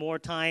have some more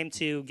time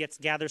to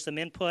gather some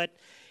input.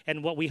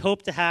 And what we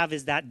hope to have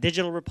is that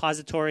digital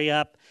repository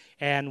up,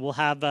 and we'll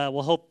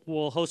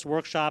host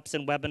workshops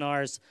and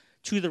webinars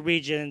to the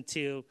region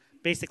to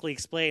basically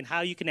explain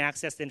how you can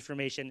access the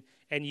information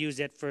and use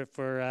it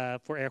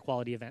for air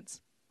quality events.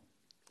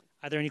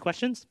 Are there any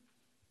questions?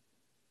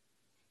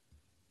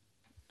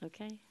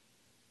 Okay.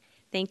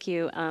 Thank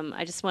you.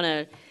 I just want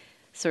to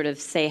sort of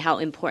say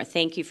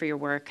thank you for your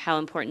work, how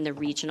important the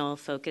regional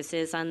focus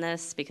is on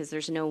this, because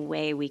there's no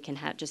way we can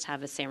just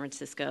have a San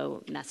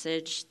Francisco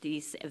message.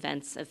 These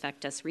events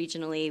affect us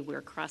regionally.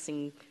 We're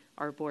crossing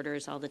our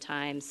borders all the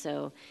time.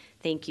 So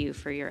thank you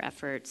for your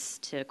efforts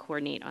to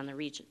coordinate on the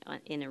region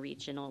in a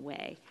regional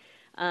way.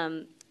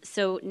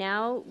 So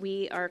now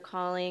we are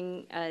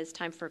calling, it's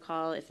time for a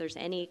call. If there's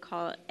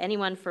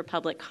anyone for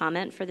public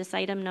comment for this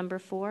item number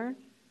 4.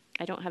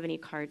 I don't have any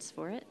cards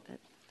for it, but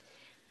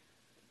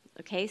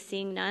okay,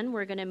 seeing none,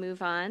 we're going to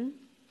move on.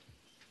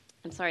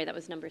 I'm sorry, that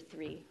was number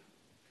 3.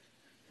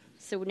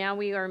 So now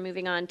we are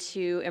moving on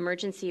to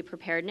emergency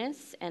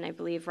preparedness, and I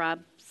believe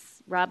Rob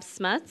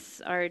Smuts,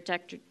 our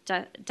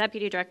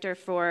Deputy Director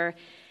for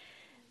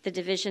the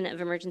Division of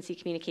Emergency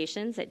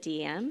Communications at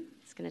DEM,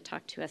 is going to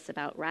talk to us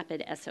about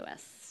Rapid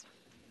SOS.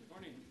 Good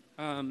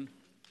morning.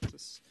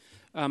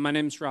 My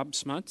name is Rob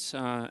Smuts,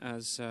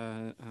 as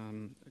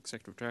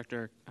Executive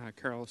Director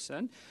Carol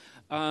said.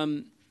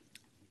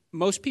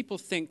 Most people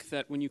think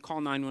that when you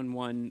call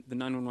 911, the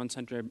 911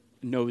 center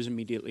knows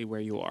immediately where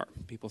you are.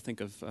 People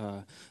think of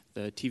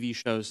the TV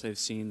shows they've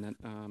seen that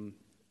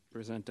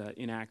present an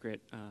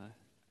inaccurate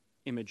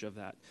image of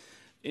that.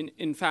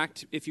 In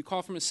fact, if you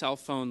call from a cell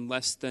phone,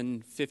 less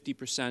than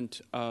 50%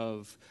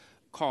 of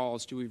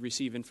calls do we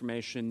receive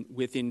information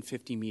within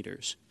 50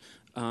 meters,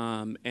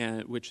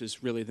 and which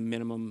is really the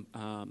minimum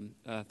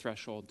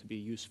threshold to be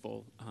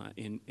useful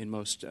in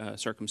most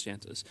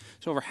circumstances.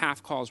 So over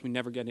half calls, we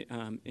never get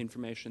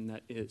information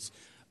that is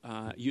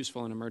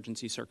useful in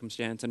emergency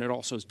circumstance, and it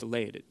also is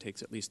delayed. It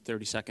takes at least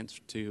 30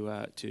 seconds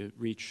to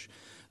reach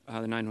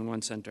the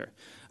 911 center.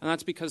 And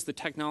that's because the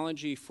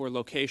technology for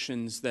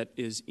locations that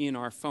is in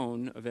our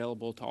phone,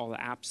 available to all the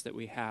apps that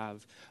we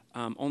have,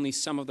 only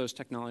some of those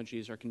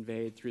technologies are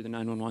conveyed through the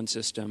 911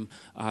 system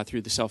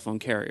through the cell phone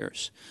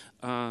carriers.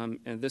 And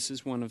this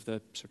is one of the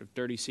sort of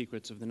dirty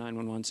secrets of the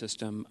 911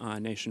 system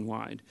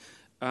nationwide.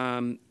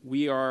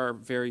 We are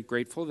very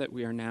grateful that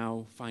we are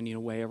now finding a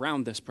way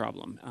around this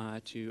problem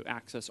to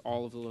access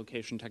all of the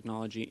location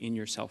technology in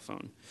your cell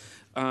phone.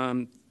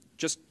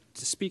 Just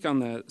to speak on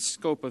the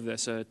scope of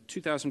this, a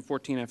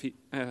 2014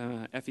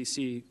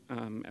 FCC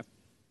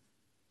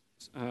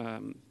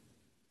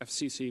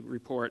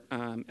report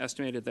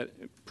estimated that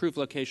improved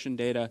location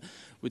data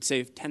would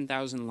save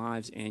 10,000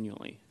 lives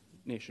annually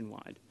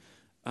nationwide.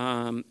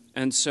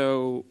 And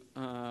so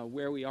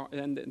where we are,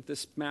 and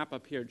this map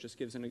up here just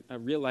gives a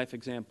real-life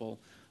example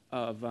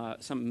of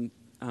some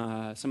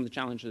of the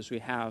challenges we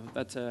have.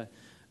 That's a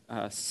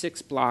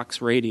 6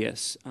 blocks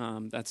radius.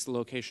 That's the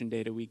location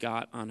data we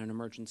got on an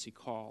emergency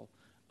call.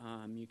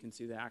 You can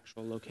see the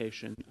actual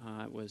location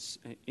was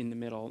in the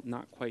middle,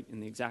 not quite in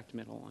the exact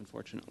middle,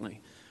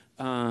 unfortunately.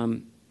 So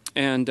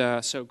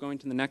going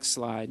to the next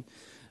slide.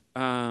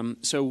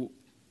 So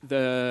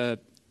the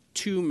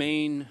two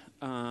main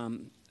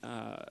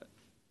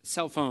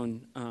cell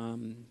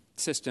phone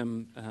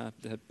system,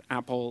 the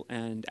Apple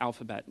and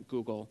Alphabet,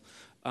 Google,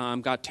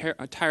 got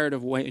tired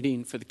of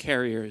waiting for the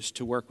carriers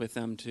to work with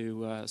them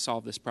to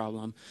solve this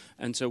problem,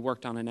 and so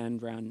worked on an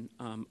end run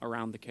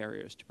around the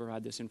carriers to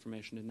provide this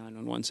information to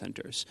 911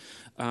 centers.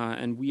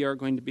 And we are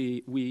going to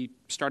be,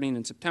 starting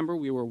in September,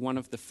 we were one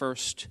of the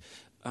first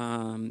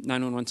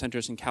 911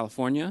 centers in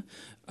California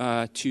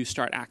to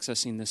start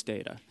accessing this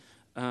data.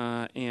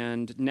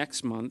 And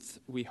next month,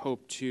 we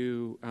hope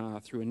to,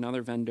 through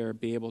another vendor,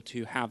 be able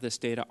to have this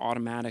data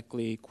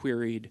automatically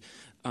queried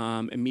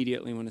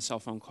immediately when a cell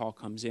phone call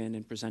comes in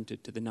and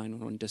presented to the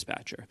 911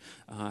 dispatcher.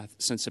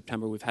 Since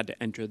September, we've had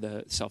to enter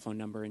the cell phone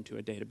number into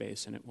a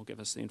database, and it will give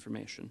us the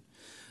information.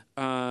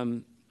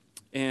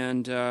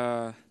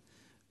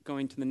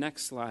 going to the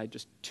next slide,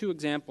 just two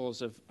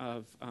examples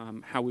of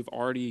how we've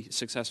already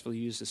successfully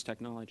used this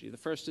technology. The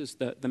first is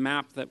the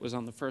map that was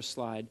on the first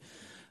slide.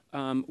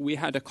 We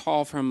had a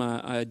call from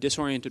a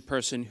disoriented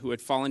person who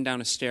had fallen down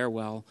a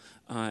stairwell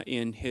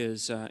in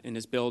his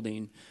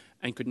building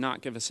and could not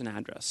give us an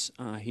address.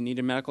 He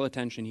needed medical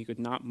attention, he could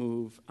not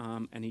move,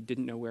 and he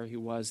didn't know where he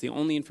was. The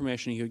only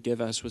information he could give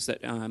us was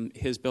that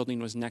his building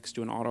was next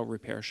to an auto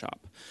repair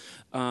shop.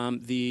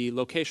 The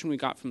location we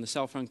got from the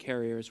cell phone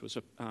carriers was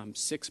a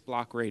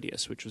 6-block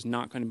radius, which was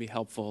not going to be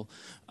helpful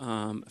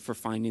for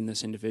finding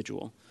this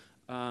individual.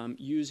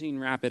 Using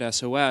Rapid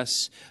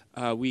SOS,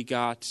 we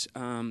got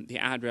the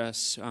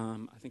address,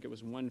 I think it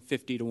was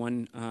 150 to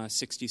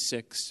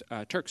 166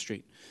 Turk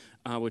Street,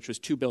 which was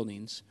 2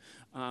 buildings.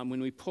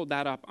 When we pulled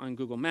that up on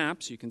Google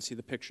Maps, you can see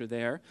the picture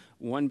there.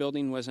 One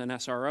building was an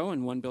SRO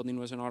and one building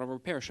was an auto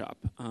repair shop.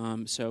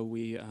 So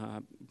we,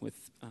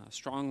 with a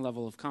strong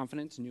level of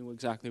confidence, knew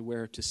exactly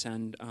where to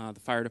send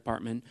the fire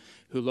department,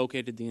 who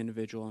located the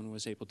individual and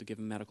was able to give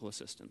him medical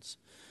assistance,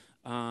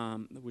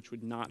 which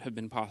would not have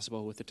been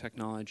possible with the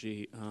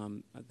technology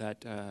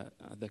that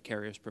the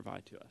carriers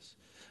provide to us.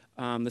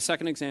 The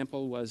second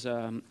example was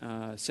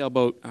a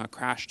sailboat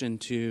crashed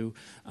into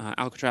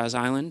Alcatraz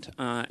Island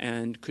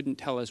and couldn't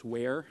tell us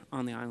where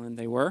on the island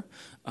they were.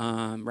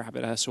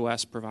 Rapid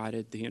SOS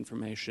provided the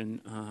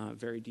information,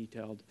 very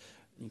detailed.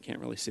 You can't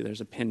really see,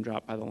 there's a pin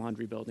drop by the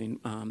laundry building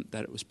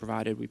that it was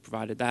provided. We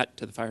provided that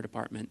to the fire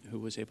department, who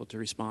was able to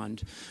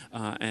respond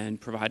and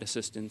provide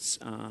assistance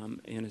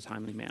in a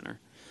timely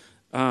manner.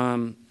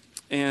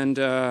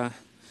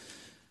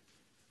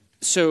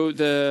 So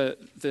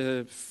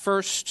the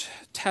first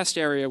test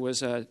area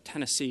was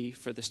Tennessee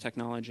for this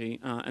technology,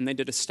 and they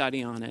did a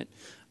study on it.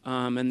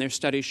 And their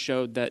study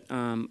showed that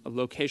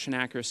location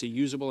accuracy,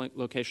 usable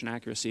location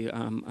accuracy,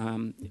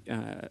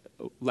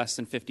 less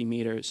than 50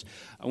 meters,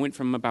 went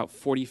from about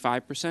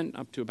 45%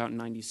 up to about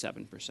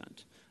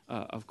 97%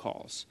 of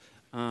calls.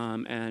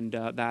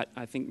 That,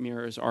 I think,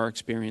 mirrors our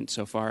experience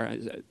so far.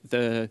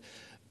 The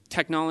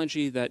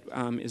technology that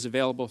is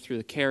available through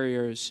the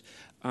carriers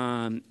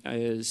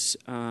has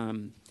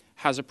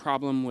a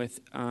problem with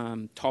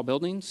tall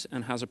buildings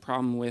and has a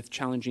problem with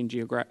challenging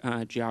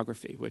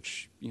geography,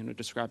 which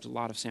describes a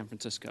lot of San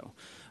Francisco.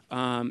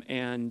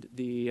 And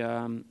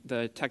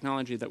the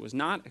technology that was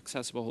not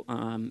accessible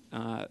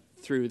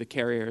through the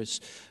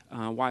carriers,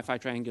 Wi-Fi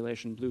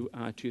triangulation,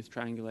 Bluetooth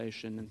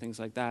triangulation, and things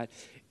like that,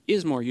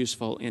 is more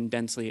useful in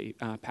densely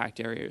packed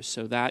areas.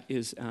 So that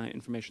is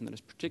information that is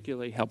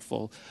particularly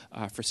helpful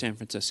for San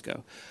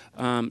Francisco.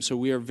 So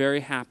we are very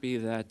happy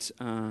that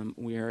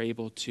we are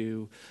able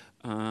to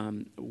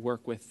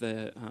work with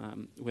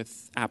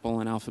Apple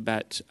and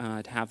Alphabet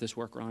to have this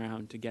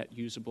workaround to get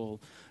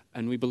usable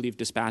and we believe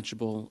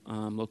dispatchable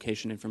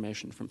location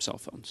information from cell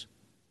phones.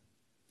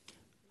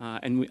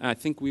 I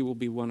think we will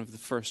be one of the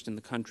first in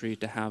the country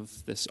to have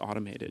this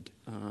automated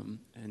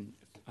and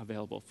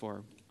available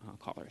for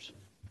callers.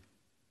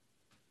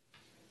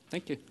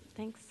 Thank you.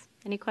 Thanks.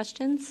 Any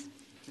questions?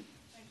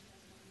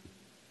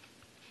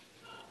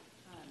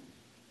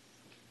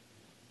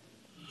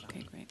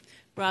 Okay, great.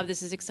 Rob,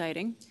 this is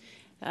exciting.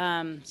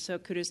 So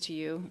kudos to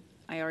you.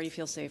 I already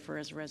feel safer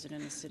as a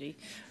resident of the city.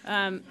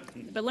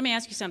 But let me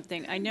ask you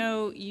something. I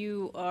know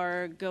you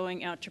are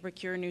going out to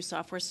procure a new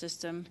software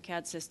system,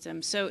 CAD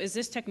system. So is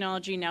this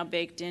technology now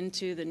baked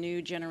into the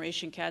new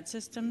generation CAD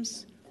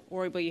systems?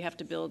 Or will you have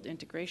to build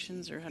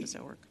integrations, or how does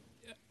that work?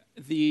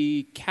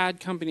 The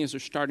CAD companies are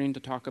starting to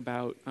talk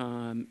about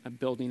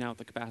building out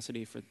the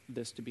capacity for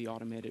this to be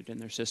automated in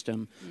their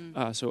system.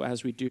 So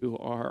as we do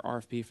our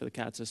RFP for the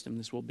CAD system,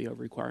 this will be a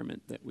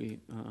requirement that we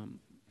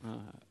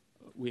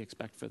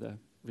expect for the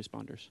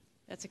responders.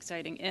 That's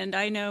exciting. And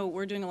I know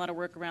we're doing a lot of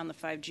work around the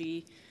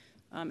 5G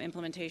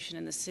implementation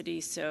in the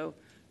city, so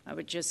I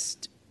would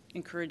just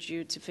encourage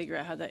you to figure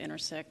out how that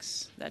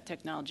intersects, that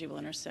technology will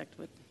intersect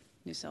with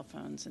new cell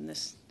phones and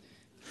this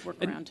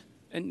workaround.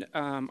 And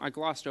I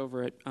glossed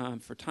over it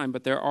for time,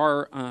 but there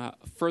are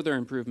further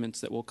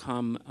improvements that will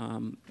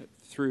come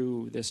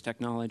through this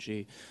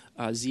technology.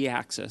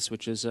 Z-axis,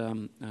 which is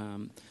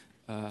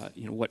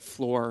what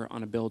floor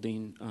on a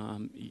building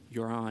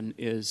you're on,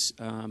 is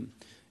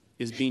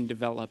being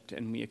developed,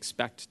 and we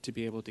expect to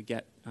be able to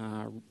get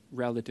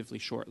relatively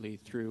shortly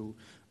through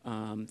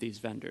these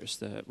vendors.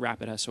 The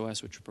Rapid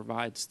SOS, which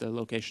provides the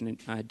location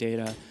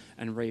data,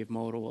 and Rave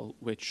Modal,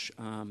 which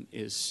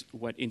is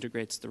what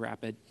integrates the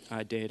Rapid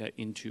data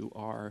into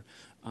our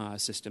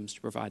systems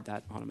to provide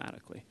that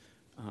automatically.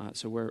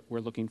 So we're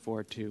looking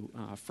forward to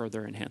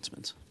further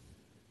enhancements.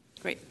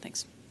 Great,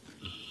 thanks.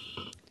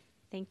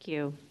 Thank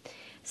you.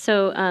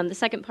 So the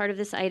second part of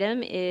this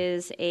item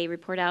is a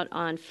report out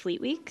on Fleet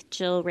Week.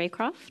 Jill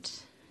Raycroft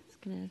is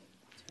going to.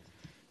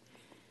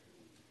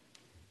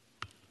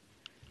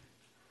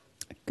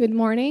 Good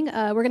morning.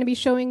 We're going to be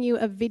showing you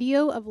a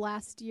video of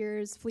last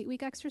year's Fleet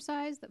Week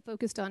exercise that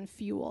focused on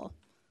fuel.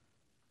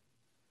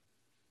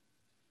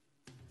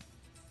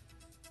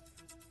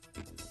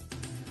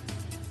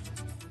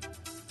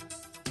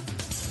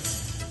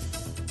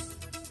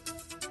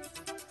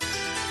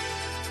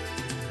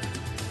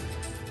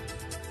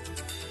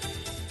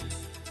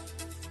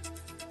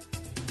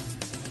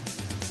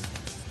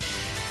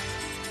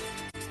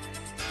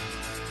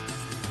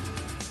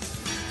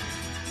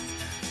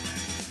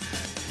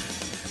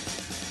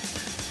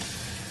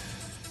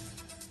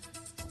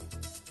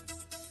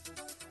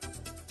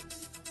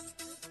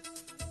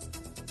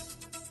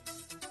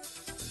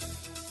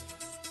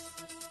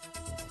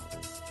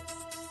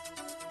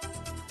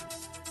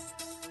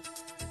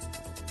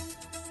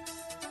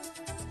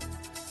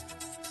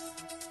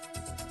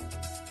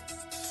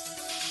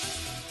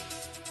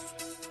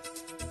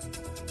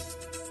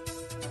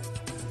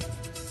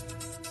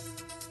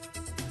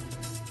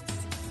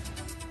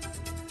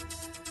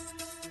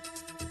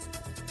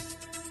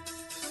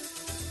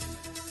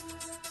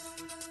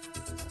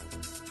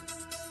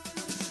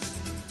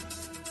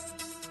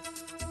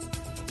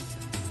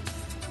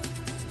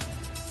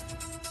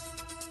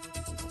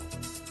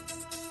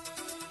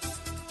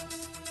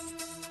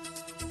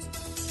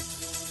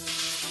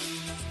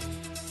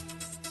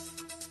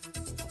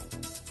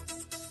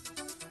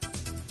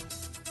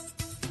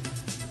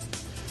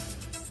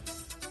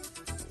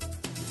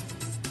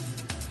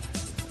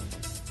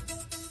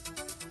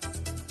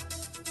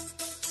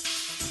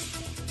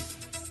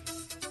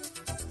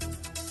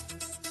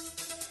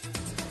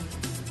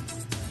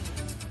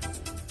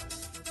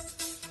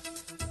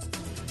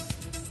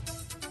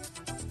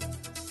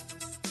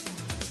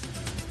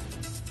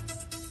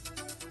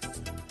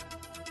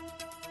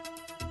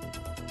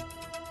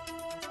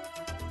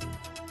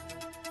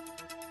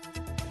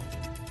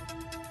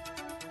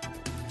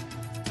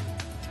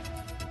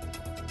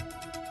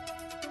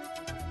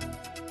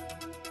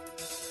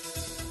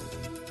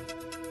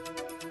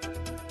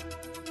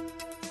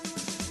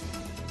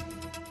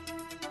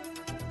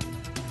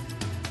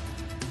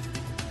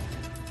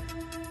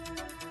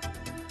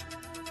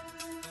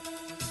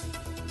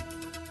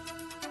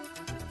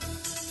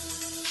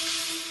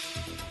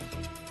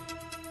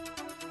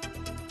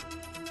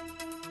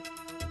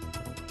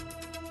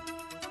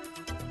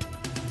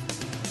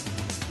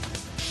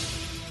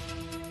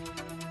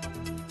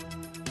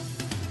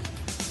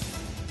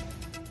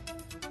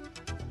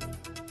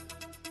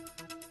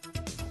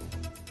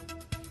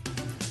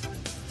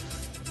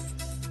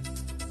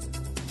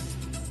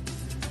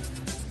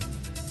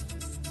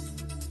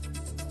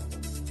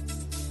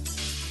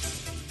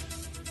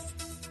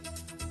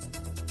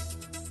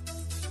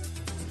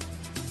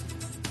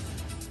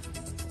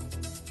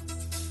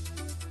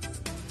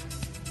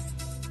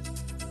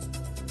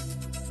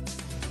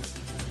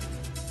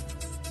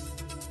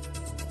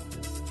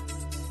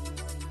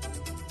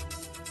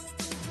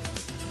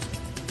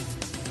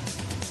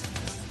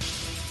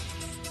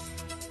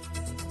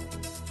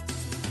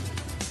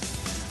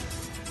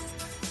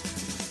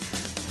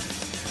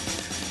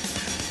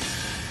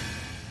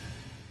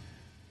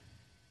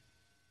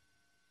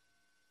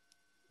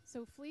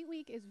 So Fleet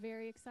Week is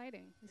very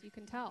exciting, as you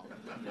can tell.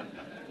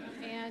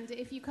 And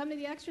if you come to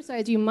the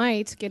exercise, you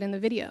might get in the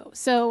video.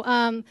 So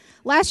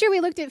last year we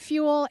looked at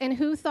fuel, and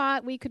who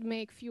thought we could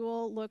make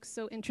fuel look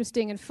so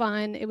interesting and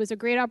fun? It was a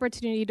great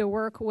opportunity to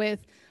work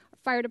with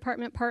fire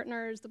department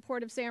partners, the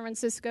Port of San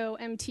Francisco,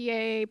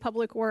 MTA,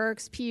 Public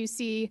Works,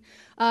 PUC.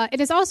 It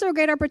is also a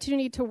great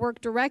opportunity to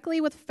work directly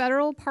with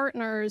federal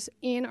partners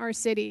in our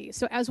city.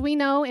 So as we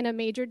know, in a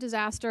major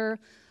disaster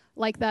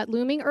like that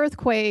looming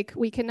earthquake,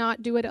 we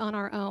cannot do it on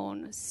our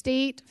own.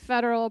 State,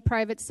 federal,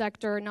 private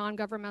sector,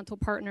 non-governmental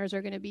partners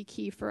are going to be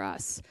key for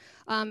us.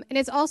 And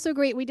it's also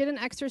great, we did an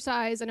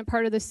exercise in a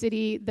part of the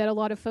city that a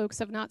lot of folks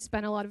have not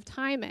spent a lot of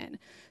time in.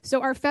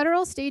 So our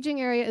federal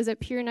staging area is at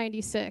Pier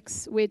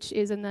 96, which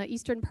is in the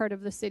eastern part of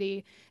the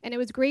city. And it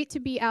was great to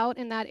be out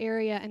in that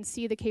area and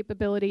see the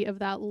capability of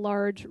that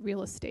large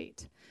real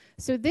estate.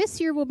 So this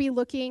year we'll be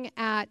looking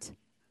at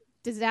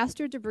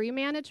disaster debris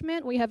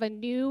management. We have a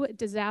new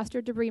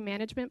disaster debris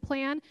management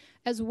plan,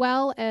 as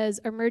well as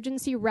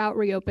emergency route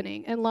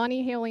reopening. And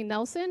Lonnie Haley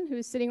Nelson,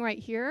 who's sitting right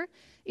here,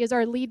 is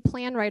our lead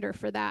plan writer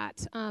for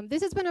that.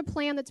 This has been a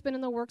plan that's been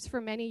in the works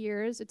for many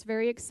years. It's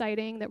very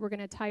exciting that we're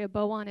going to tie a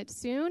bow on it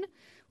soon.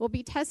 We'll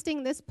be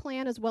testing this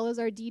plan as well as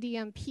our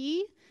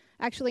DDMP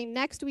actually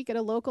next week at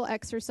a local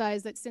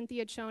exercise that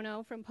Cynthia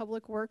Chono from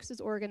Public Works is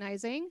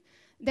organizing.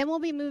 Then we'll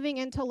be moving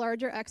into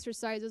larger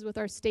exercises with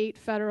our state,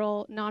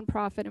 federal,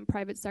 nonprofit, and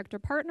private sector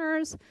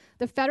partners.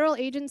 The federal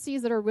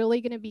agencies that are really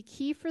going to be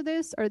key for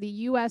this are the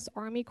U.S.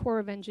 Army Corps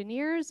of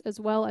Engineers, as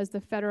well as the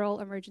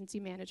Federal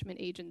Emergency Management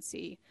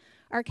Agency.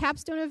 Our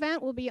capstone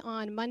event will be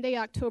on Monday,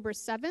 October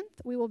 7th.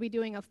 We will be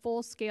doing a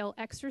full-scale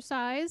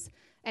exercise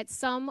at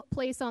some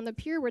place on the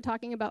pier. We're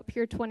talking about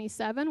Pier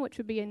 27, which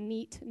would be a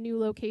neat new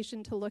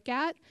location to look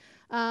at.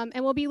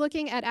 And we'll be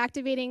looking at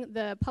activating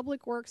the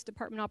Public Works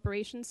Department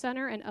Operations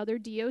Center and other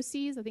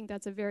DOCs. I think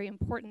that's a very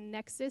important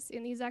nexus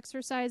in these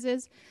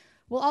exercises.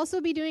 We'll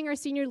also be doing our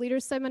Senior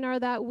Leaders Seminar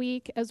that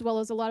week, as well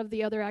as a lot of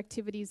the other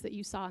activities that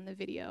you saw in the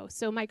video.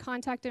 So my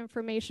contact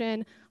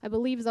information, I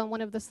believe, is on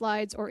one of the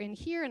slides or in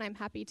here, and I'm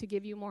happy to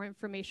give you more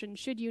information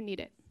should you need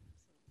it.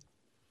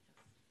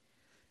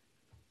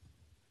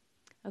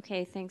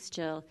 Okay, thanks,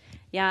 Jill.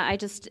 Yeah,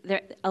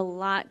 a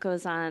lot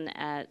goes on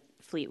at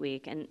Fleet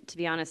Week, and to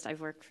be honest, I've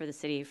worked for the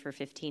city for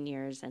 15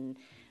 years, and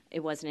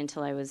it wasn't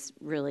until I was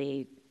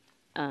really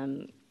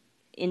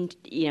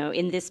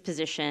in this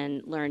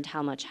position learned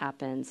how much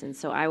happens. And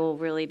so I will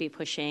really be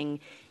pushing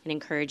and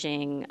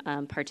encouraging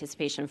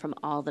participation from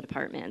all the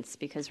departments,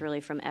 because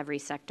really from every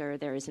sector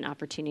there is an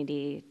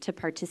opportunity to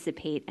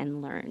participate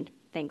and learn.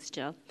 Thanks,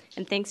 Jill.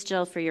 And thanks,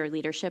 Jill, for your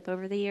leadership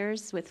over the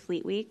years with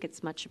Fleet Week.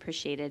 It's much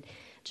appreciated.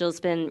 Jill's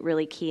been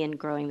really key in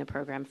growing the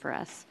program for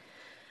us.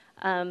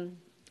 Do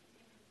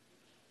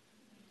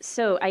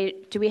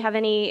we have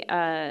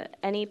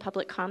any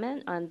public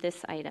comment on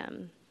this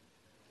item?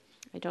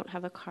 I don't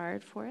have a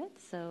card for it,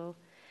 so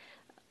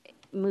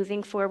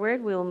moving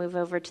forward, we will move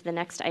over to the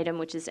next item,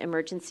 which is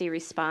emergency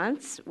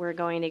response. We're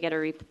going to get a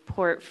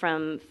report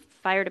from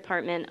Fire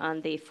Department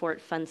on the Fort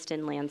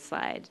Funston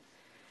landslide.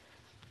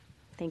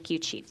 Thank you,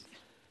 Chief.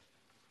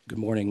 Good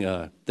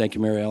morning. Thank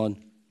you, Mary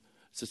Ellen.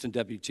 Assistant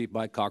Deputy Chief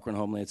Mike Cochran,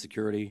 Homeland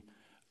Security.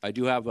 I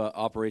do have an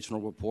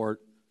operational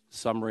report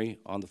summary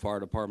on the Fire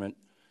Department.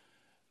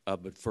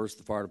 But first,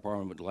 the Fire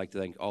Department would like to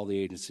thank all the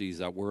agencies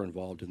that were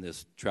involved in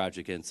this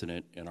tragic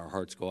incident, and our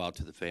hearts go out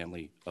to the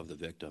family of the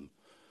victim.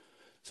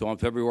 So on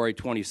February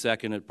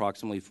 22nd, at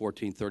approximately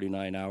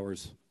 14:39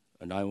 hours,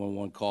 a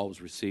 911 call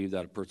was received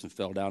that a person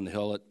fell down the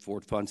hill at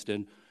Fort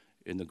Funston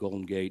in the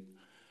Golden Gate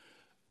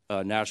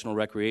National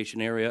Recreation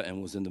Area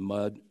and was in the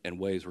mud, and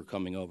waves were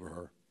coming over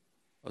her.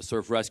 A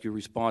surf rescue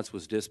response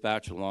was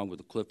dispatched along with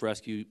a cliff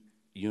rescue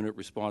unit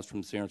response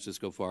from the San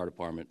Francisco Fire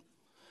Department.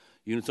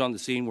 Units on the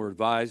scene were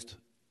advised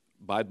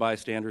by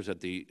bystanders that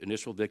the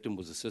initial victim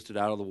was assisted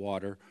out of the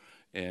water,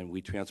 and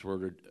we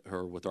transported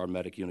her with our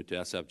medic unit to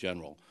SF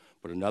General.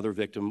 But another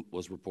victim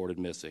was reported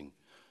missing.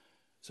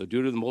 So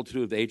due to the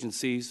multitude of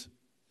agencies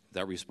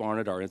that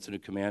responded, our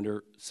incident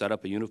commander set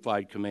up a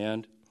unified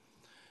command,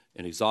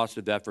 and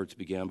exhaustive efforts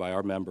began by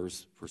our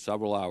members for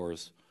several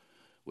hours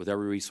with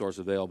every resource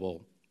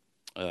available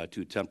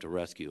to attempt to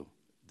rescue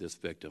this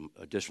victim.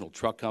 Additional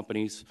truck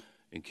companies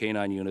and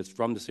K-9 units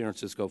from the San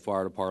Francisco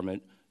Fire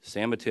Department,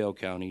 San Mateo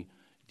County,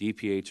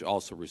 DPH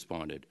also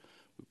responded.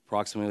 We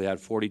approximately had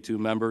 42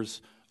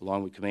 members,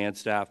 along with command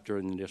staff,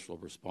 during the initial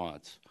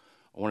response.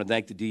 I want to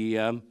thank the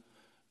DEM.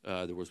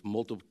 There was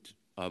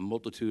a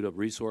multitude of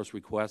resource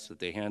requests that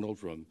they handled,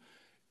 from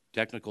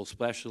technical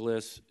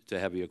specialists to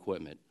heavy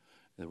equipment.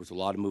 There was a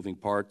lot of moving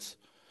parts.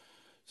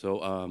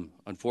 So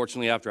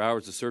unfortunately, after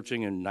hours of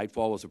searching and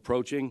nightfall was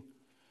approaching,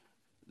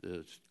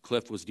 the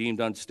cliff was deemed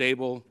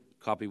unstable,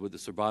 copied with the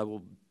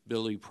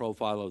survivability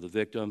profile of the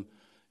victim.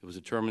 It was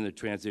determined to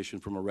transition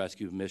from a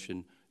rescue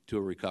mission to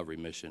a recovery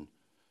mission.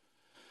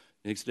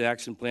 The instant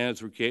action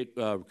plans were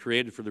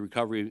created for the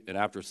recovery, and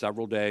after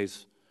several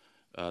days,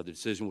 the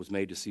decision was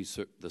made to cease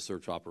the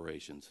search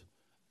operations.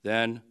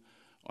 Then,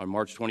 On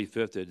March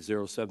 25th at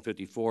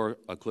 07:54,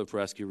 a Cliff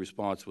Rescue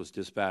response was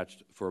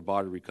dispatched for a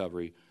body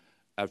recovery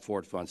at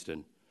Fort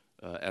Funston.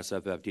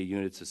 SFFD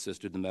units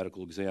assisted the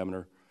medical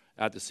examiner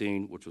at the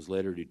scene, which was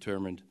later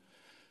determined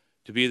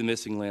to be the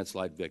missing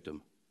landslide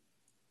victim.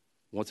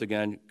 Once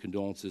again,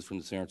 condolences from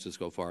the San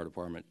Francisco Fire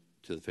Department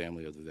to the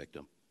family of the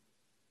victim.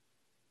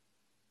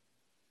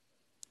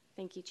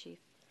 Thank you, Chief.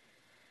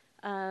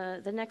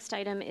 The next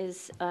item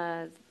is,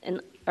 are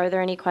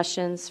there any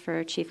questions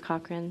for Chief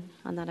Cochran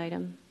on that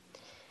item?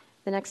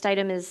 The next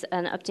item is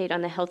an update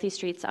on the Healthy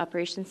Streets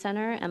Operations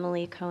Center.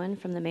 Emily Cohen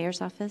from the Mayor's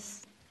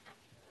Office.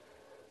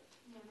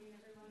 Good morning,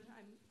 everyone.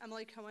 I'm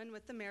Emily Cohen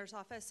with the Mayor's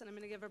Office, and I'm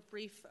going to give a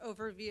brief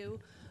overview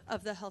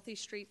of the Healthy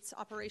Streets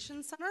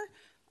Operations Center.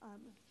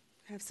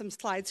 I have some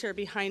slides here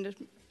behind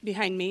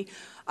me.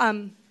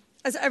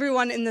 As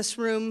everyone in this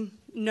room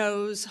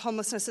knows,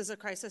 homelessness is a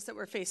crisis that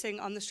we're facing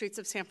on the streets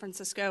of San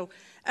Francisco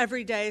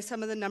every day.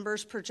 Some of the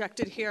numbers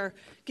projected here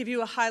give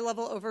you a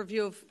high-level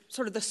overview of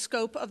sort of the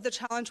scope of the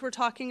challenge we're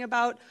talking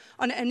about.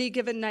 On any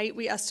given night,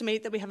 we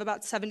estimate that we have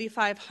about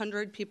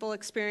 7,500 people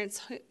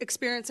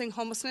experiencing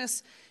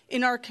homelessness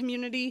in our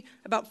community.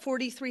 About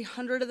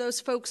 4,300 of those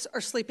folks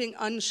are sleeping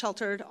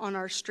unsheltered on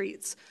our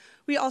streets.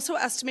 We also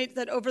estimate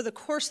that over the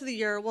course of the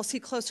year, we'll see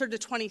closer to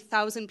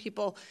 20,000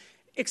 people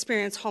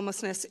experience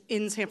homelessness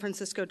in San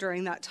Francisco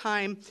during that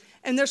time.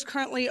 And there's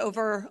currently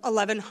over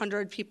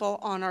 1,100 people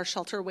on our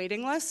shelter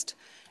waiting list.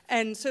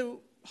 And so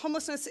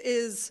homelessness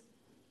is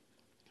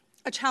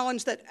a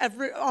challenge that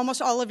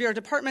almost all of your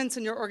departments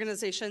and your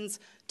organizations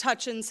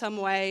touch in some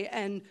way,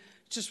 and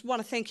just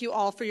want to thank you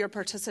all for your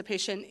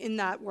participation in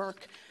that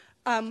work.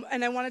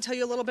 And I want to tell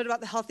you a little bit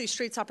about the Healthy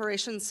Streets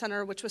Operations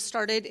Center, which was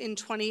started in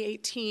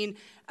 2018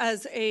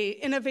 as an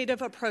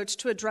innovative approach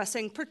to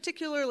addressing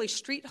particularly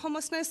street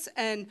homelessness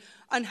and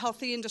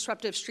unhealthy and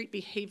disruptive street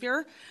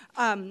behavior.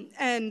 And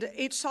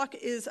HSOC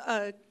is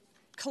a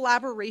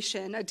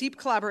deep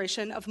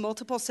collaboration of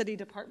multiple city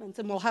departments,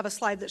 and we'll have a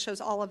slide that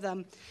shows all of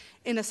them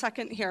in a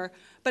second here.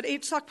 But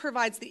HSOC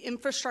provides the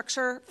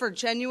infrastructure for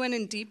genuine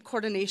and deep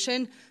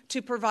coordination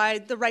to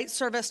provide the right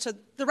service to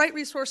the right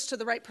resource to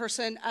the right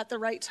person at the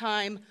right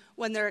time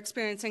when they're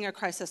experiencing a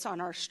crisis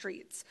on our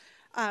streets.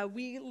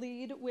 We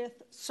lead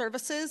with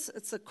services.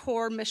 It's the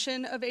core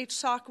mission of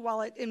HSOC.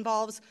 While it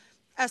involves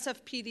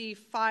SFPD,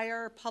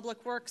 Fire,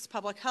 Public Works,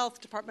 Public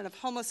Health, Department of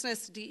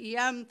Homelessness,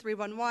 DEM,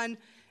 311,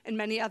 and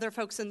many other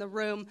folks in the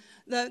room.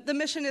 The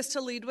mission is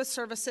to lead with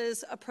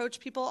services, approach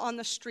people on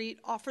the street,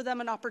 offer them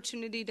an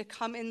opportunity to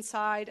come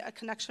inside, a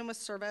connection with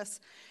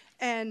service,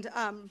 and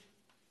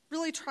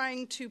really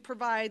trying to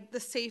provide the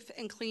safe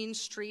and clean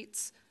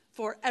streets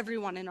for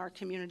everyone in our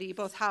community,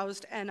 both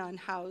housed and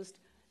unhoused.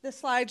 This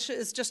slide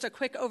is just a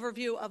quick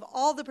overview of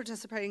all the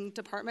participating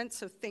departments,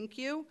 so thank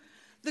you.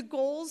 The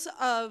goals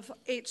of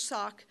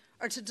HSOC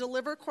are to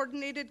deliver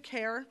coordinated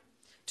care,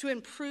 to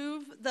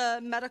improve the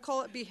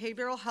medical and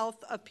behavioral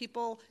health of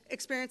people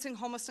experiencing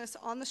homelessness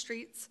on the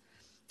streets,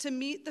 to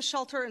meet the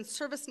shelter and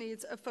service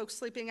needs of folks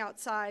sleeping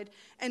outside,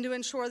 and to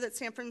ensure that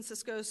San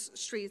Francisco's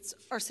streets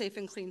are safe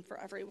and clean for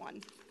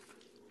everyone.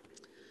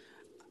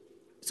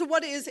 So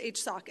what is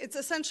HSOC? It's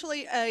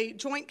essentially a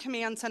joint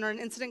command center, an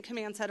incident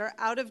command center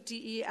out of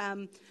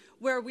DEM,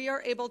 where we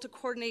are able to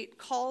coordinate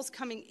calls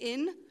coming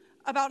in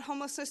about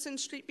homelessness and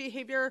street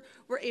behavior.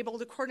 We're able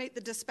to coordinate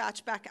the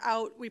dispatch back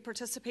out. We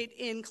participate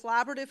in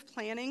collaborative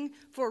planning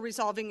for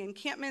resolving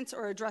encampments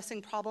or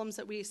addressing problems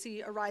that we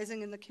see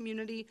arising in the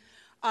community.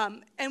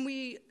 And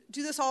we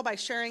do this all by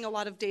sharing a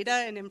lot of data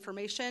and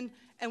information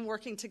and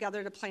working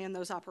together to plan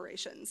those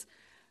operations.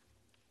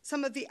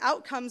 Some of the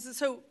outcomes,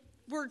 so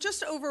we're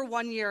just over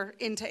 1 year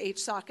into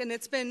HSOC, and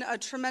it's been a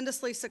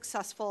tremendously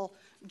successful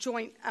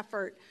joint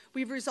effort.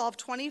 We've resolved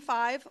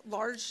 25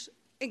 large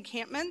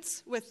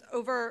encampments with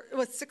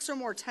 6 or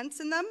more tents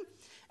in them,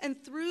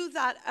 and through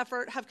that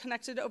effort have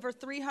connected over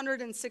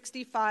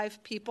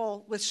 365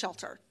 people with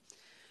shelter.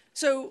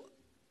 So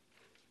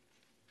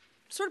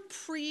sort of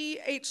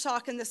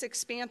pre-HSOC and this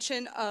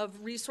expansion of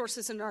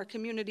resources in our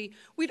community,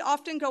 we'd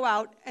often go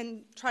out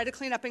and try to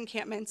clean up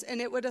encampments, and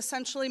it would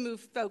essentially move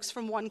folks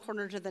from one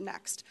corner to the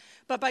next.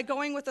 But by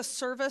going with a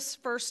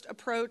service-first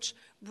approach,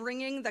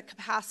 bringing the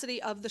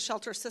capacity of the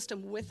shelter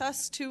system with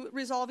us to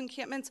resolve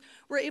encampments,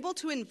 we're able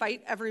to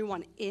invite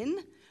everyone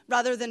in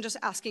rather than just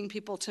asking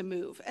people to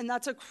move. And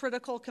that's a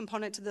critical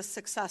component to the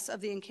success of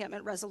the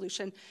encampment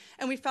resolution.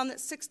 And we found that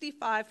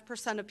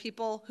 65% of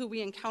people who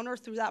we encounter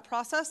through that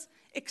process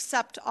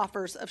accept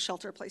offers of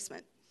shelter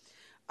placement.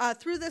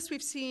 Through this,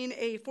 we've seen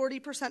a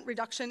 40%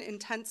 reduction in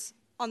tents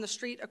on the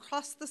street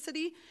across the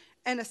city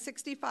and a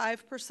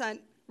 65%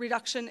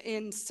 reduction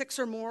in 6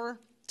 or more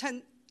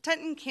tent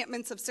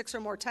encampments of 6 or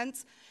more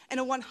tents, and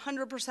a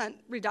 100%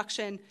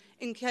 reduction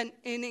in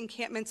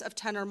encampments of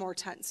 10 or more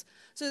tents.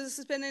 So this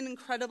has been an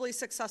incredibly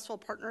successful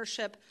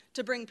partnership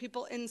to bring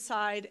people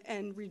inside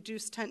and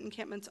reduce tent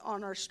encampments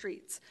on our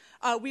streets.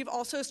 We've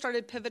also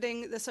started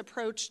pivoting this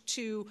approach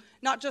to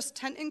not just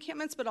tent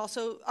encampments, but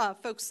also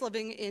folks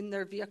living in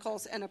their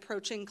vehicles and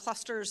approaching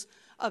clusters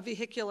of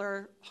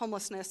vehicular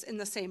homelessness in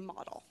the same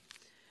model.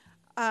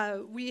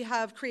 We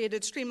have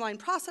created streamlined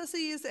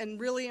processes and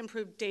really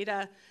improved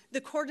data.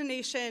 The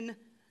coordination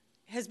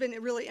has been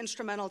really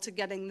instrumental to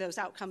getting those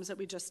outcomes that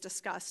we just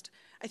discussed.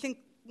 I think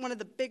one of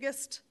the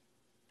biggest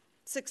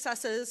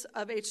successes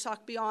of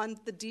HSOC beyond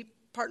the deep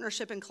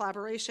partnership and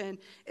collaboration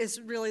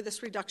is really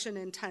this reduction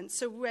in tents.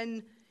 So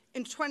when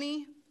in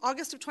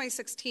August of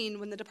 2016,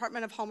 when the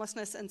Department of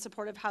Homelessness and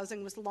Supportive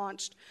Housing was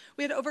launched,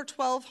 we had over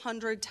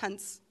 1,200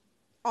 tents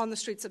on the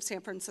streets of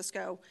San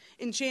Francisco.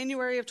 In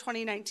January of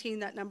 2019,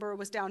 that number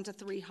was down to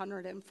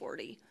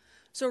 340.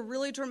 So a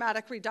really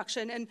dramatic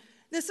reduction. And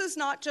this does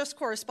not just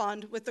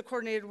correspond with the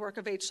coordinated work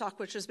of HSOC,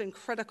 which has been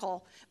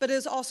critical, but it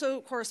has also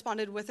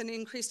corresponded with an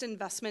increased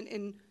investment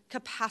in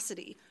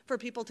capacity for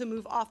people to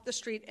move off the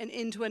street and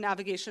into a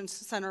navigation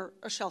center,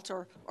 a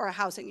shelter, or a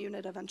housing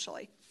unit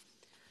eventually.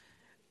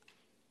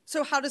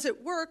 So how does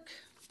it work?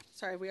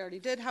 Sorry, we already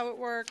did how it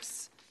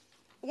works.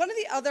 One of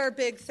the other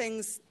big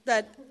things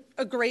that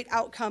a great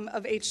outcome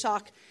of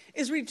HSOC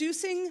is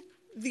reducing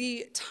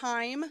the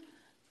time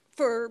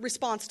for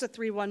response to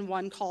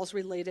 311 calls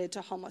related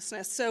to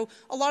homelessness. So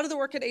a lot of the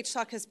work at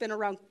HSOC has been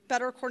around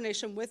better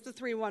coordination with the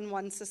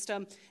 311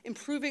 system,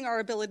 improving our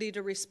ability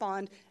to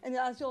respond, and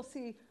as you'll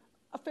see,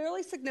 a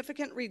fairly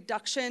significant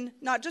reduction,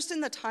 not just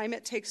in the time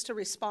it takes to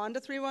respond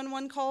to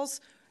 311 calls,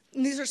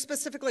 and these are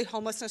specifically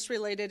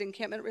homelessness-related,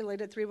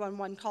 encampment-related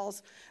 311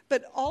 calls,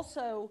 but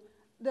also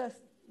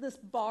this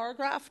bar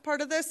graph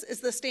part of this is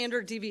the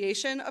standard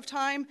deviation of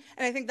time,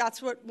 and I think that's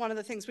what one of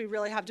the things we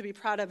really have to be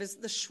proud of is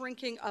the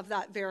shrinking of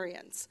that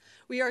variance.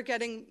 We are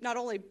getting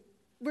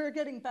we're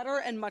getting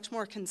better and much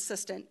more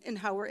consistent in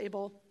how we're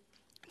able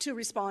to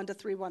respond to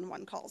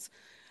 311 calls.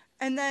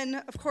 And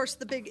then, of course,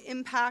 the big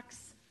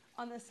impacts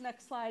on this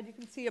next slide, you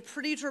can see a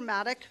pretty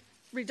dramatic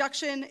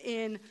reduction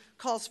in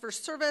calls for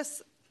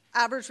service.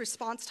 Average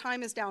response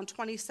time is down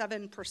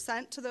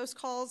 27% to those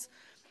calls.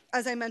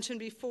 As I mentioned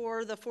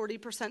before, the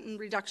 40% in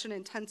reduction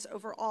in tents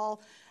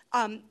overall.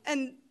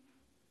 And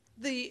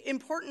the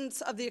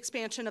importance of the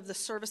expansion of the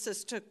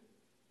services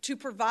to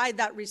provide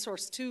that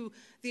resource to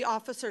the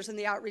officers and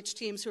the outreach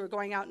teams who are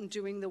going out and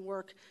doing the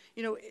work.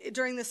 You know,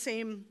 during the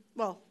same,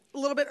 well, a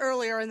little bit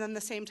earlier and then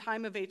the same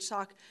time of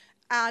HSOC,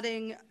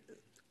 adding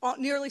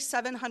nearly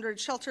 700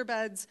 shelter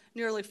beds,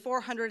 nearly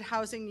 400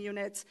 housing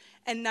units,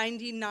 and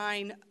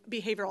 99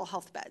 behavioral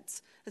health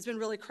beds has been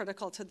really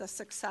critical to the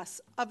success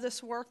of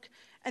this work.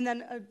 And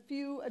then a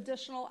few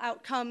additional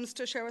outcomes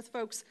to share with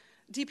folks.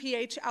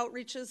 DPH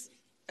outreaches,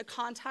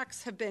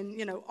 contacts have been,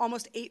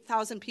 almost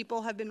 8,000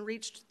 people have been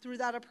reached through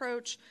that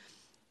approach.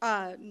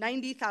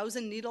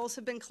 90,000 needles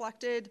have been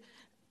collected.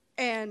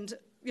 And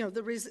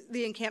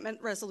the encampment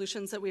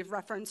resolutions that we've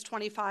referenced,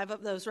 25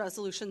 of those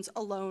resolutions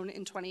alone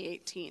in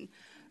 2018.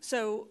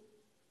 So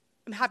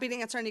I'm happy to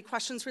answer any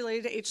questions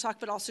related to HSOC,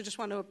 but also just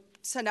want to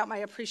send out my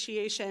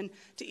appreciation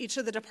to each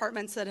of the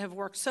departments that have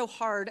worked so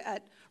hard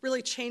at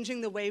really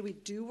changing the way we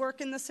do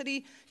work in the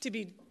city to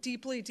be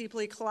deeply,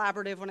 deeply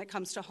collaborative when it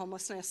comes to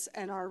homelessness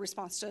and our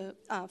response to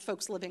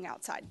folks living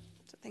outside.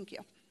 So thank you.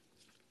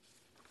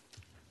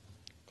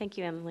 Thank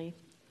you, Emily.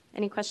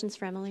 Any questions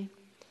for Emily?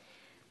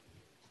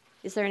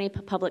 Is there any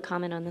public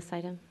comment on this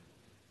item?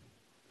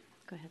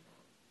 Go ahead.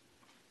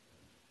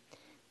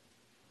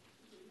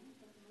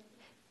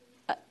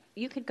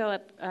 You could go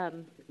up.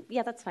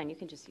 Yeah, that's fine. You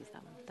can just use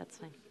that one. That's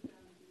fine.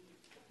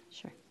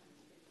 Sure.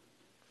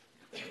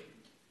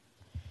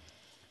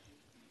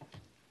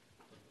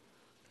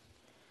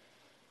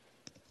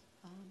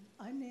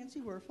 I'm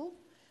Nancy Werfel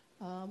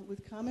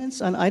with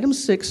comments on item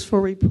 6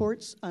 for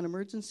reports on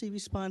emergency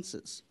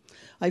responses.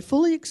 I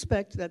fully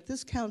expect that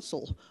this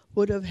council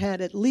would have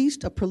had at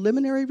least a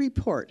preliminary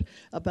report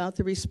about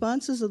the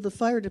responses of the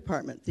fire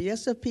department, the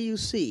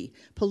SFPUC,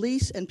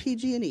 police, and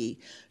PG&E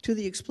to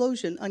the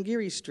explosion on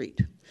Geary Street.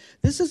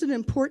 This is an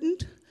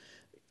important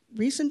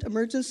recent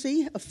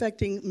emergency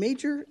affecting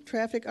major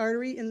traffic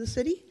artery in the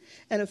city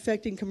and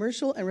affecting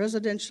commercial and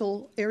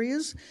residential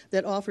areas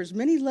that offers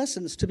many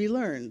lessons to be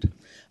learned.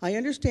 I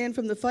understand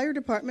from the fire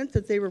department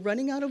that they were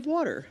running out of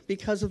water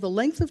because of the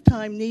length of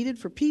time needed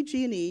for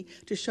PG&E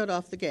to shut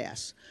off the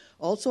gas.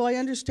 Also, I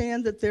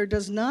understand that there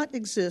does not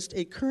exist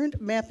a current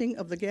mapping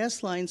of the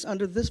gas lines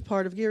under this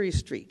part of Geary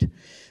Street.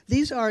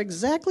 These are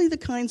exactly the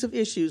kinds of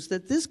issues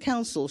that this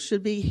council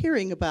should be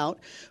hearing about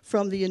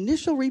from the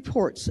initial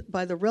reports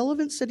by the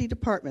relevant city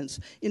departments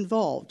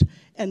involved,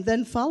 and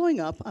then following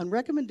up on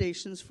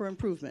recommendations for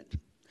improvement.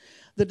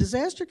 The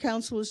Disaster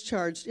Council is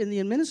charged in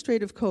the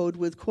administrative code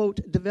with, quote,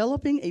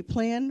 developing a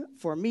plan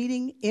for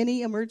meeting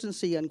any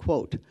emergency,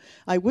 unquote.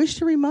 I wish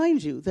to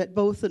remind you that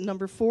both the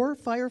number 4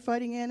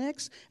 firefighting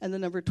annex and the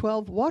number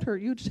 12 water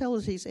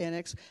utilities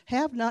annex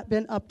have not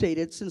been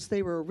updated since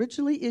they were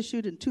originally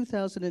issued in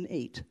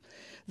 2008.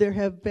 There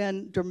have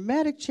been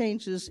dramatic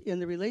changes in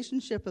the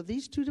relationship of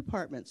these two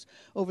departments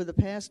over the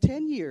past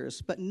 10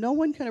 years, but no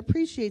one can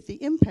appreciate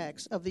the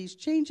impacts of these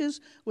changes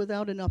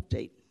without an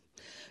update.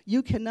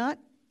 You cannot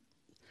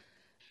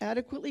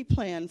adequately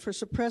plan for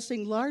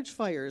suppressing large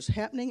fires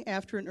happening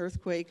after an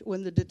earthquake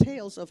when the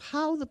details of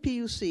how the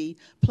PUC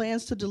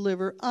plans to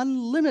deliver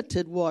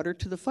unlimited water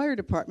to the fire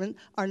department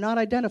are not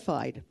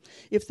identified.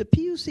 If the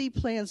PUC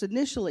plans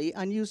initially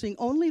on using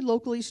only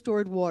locally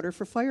stored water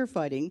for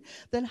firefighting,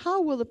 then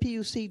how will the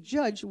PUC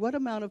judge what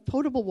amount of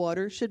potable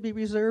water should be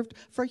reserved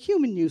for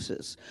human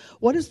uses?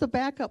 What is the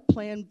backup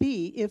plan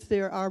B if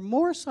there are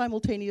more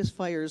simultaneous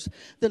fires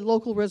than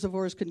local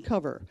reservoirs can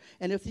cover?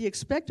 And if the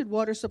expected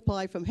water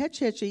supply from Hetch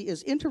Hetchy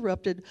is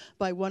interrupted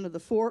by one of the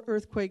 4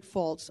 earthquake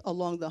faults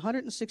along the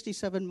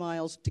 167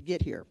 miles to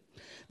get here.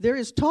 There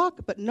is talk,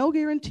 but no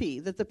guarantee,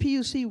 that the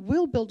PUC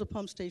will build a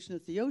pump station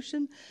at the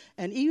ocean,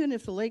 and even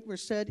if the Lake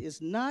Merced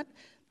is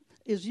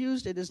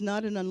used, it is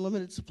not an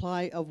unlimited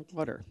supply of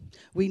water.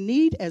 We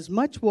need as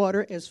much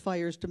water as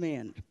fires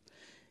demand.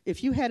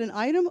 If you had an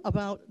item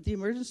about the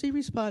emergency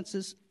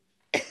responses,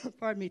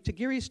 pardon me, to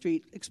Geary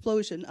Street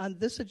explosion on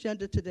this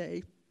agenda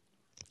today,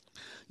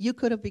 you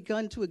could have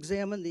begun to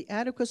examine the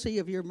adequacy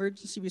of your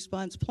emergency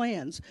response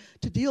plans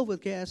to deal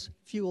with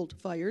gas-fueled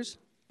fires.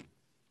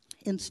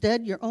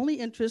 Instead, your only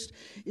interest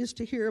is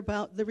to hear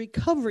about the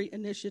recovery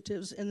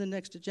initiatives in the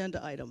next agenda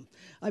item.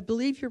 I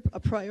believe your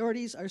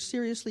priorities are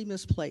seriously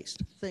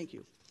misplaced. Thank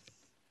you.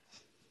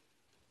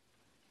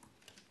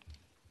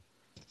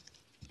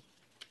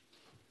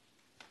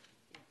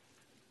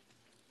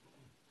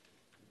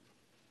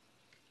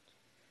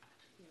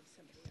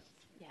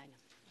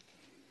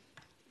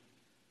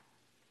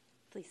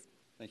 Please.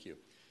 Thank you.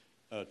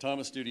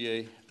 Thomas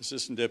Dudier,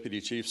 Assistant Deputy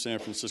Chief, San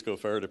Francisco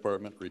Fire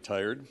Department,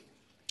 retired.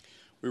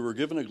 We were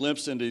given a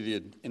glimpse into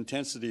the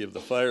intensity of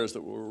the fires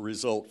that will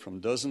result from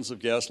dozens of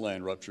gas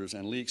line ruptures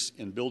and leaks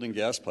in building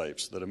gas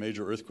pipes that a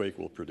major earthquake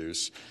will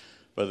produce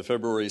by the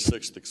February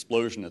 6th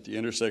explosion at the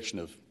intersection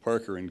of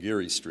Parker and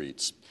Geary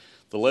Streets.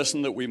 The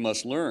lesson that we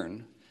must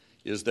learn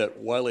is that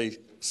while a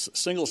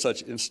single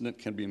such incident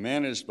can be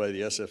managed by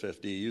the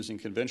SFFD using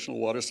conventional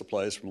water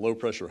supplies from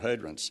low-pressure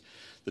hydrants,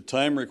 the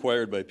time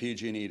required by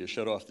PG&E to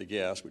shut off the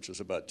gas, which is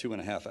about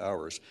 2.5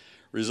 hours,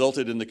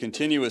 resulted in the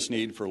continuous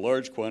need for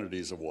large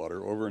quantities of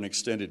water over an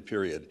extended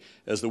period,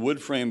 as the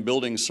wood frame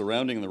buildings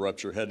surrounding the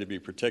rupture had to be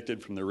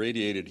protected from the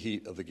radiated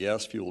heat of the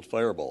gas-fueled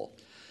fireball.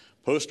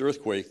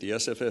 Post-earthquake, the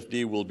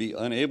SFFD will be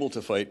unable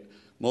to fight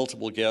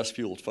multiple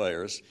gas-fueled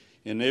fires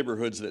in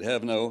neighborhoods that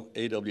have no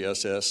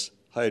AWSS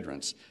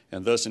hydrants,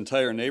 and thus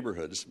entire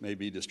neighborhoods may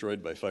be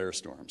destroyed by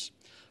firestorms.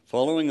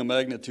 Following a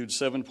magnitude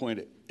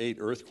 7.8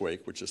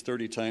 earthquake, which is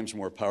 30 times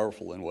more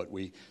powerful than what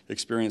we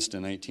experienced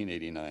in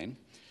 1989,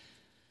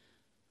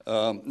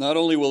 not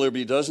only will there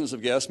be dozens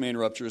of gas main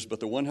ruptures, but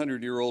the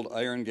 100-year-old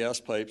iron gas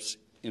pipes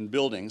in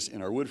buildings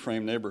in our wood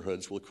frame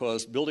neighborhoods will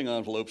cause building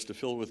envelopes to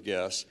fill with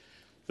gas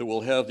that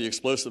will have the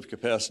explosive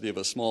capacity of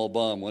a small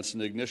bomb once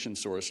an ignition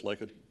source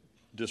like a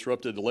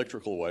disrupted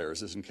electrical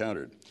wires is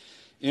encountered.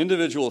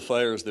 Individual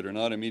fires that are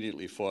not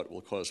immediately fought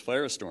will cause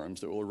firestorms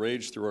that will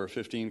rage through our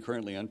 15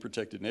 currently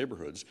unprotected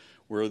neighborhoods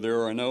where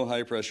there are no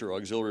high-pressure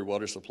auxiliary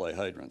water supply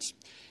hydrants.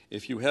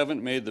 If you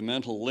haven't made the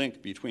mental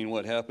link between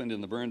what happened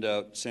in the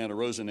burned-out Santa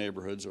Rosa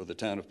neighborhoods or the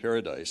town of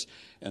Paradise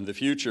and the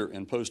future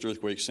in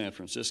post-earthquake San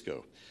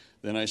Francisco,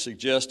 then I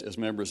suggest as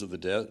members of the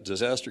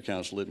Disaster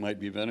Council it might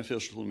be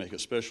beneficial to make a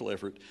special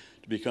effort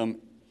to become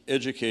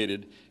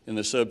educated in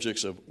the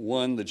subjects of,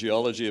 1, the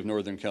geology of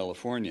Northern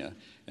California,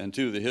 and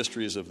 2, the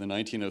histories of the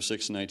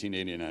 1906 and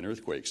 1989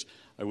 earthquakes.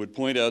 I would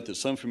point out that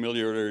some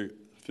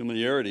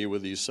familiarity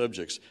with these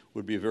subjects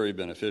would be very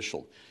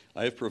beneficial.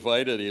 I have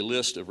provided a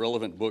list of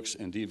relevant books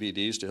and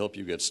DVDs to help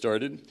you get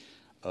started,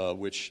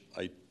 which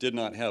I did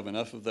not have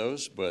enough of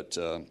those, but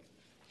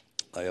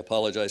I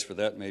apologize for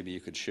that. Maybe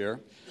you could share.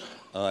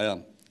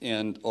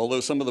 And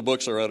although some of the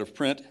books are out of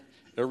print,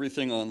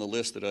 everything on the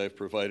list that I've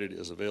provided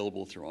is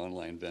available through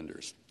online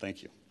vendors.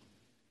 Thank you.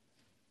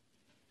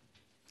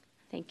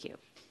 Thank you.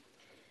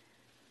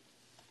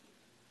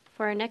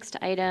 For our next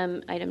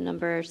item, item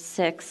number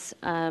 6,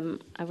 I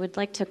would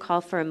like to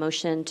call for a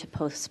motion to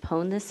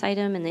postpone this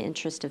item in the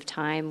interest of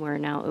time. We're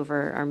now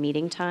over our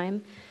meeting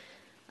time.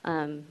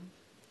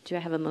 Do I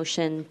have a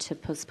motion to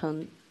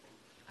postpone?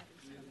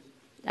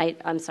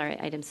 I'm sorry,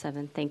 item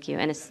 7. Thank you.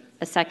 And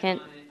a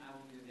second?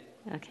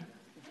 Okay.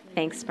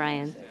 Thanks,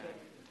 Brian.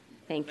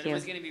 Thank you. But it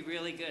was going to be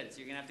really good, so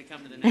you're going to have to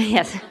come to the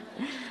next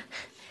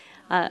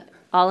Yes.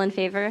 All in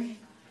favor?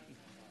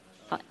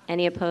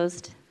 Any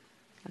opposed?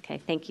 Okay,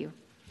 thank you.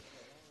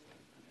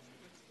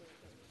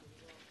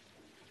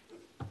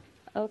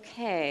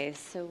 Okay,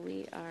 so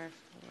we are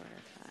 4 or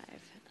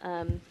 5.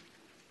 I'm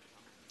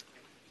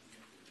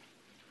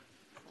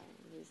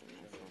losing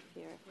myself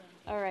here.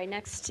 All right,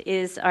 next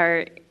is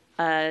our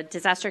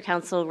Disaster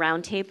Council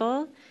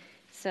Roundtable.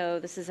 So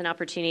this is an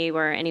opportunity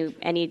where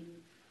any.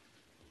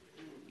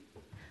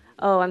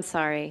 Oh, I'm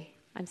sorry.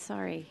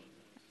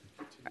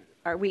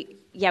 Are we?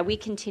 Yeah, we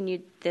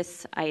continued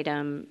this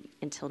item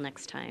until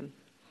next time.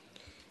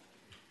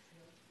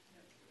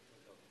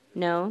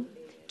 No,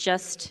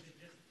 just.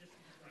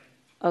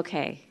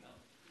 Okay.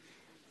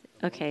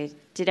 Okay.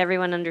 Did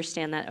everyone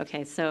understand that?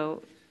 Okay.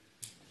 So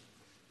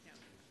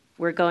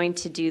we're going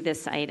to do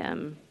this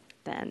item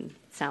then,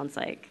 sounds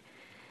like.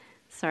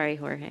 Sorry,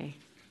 Jorge.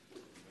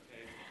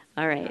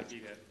 All right.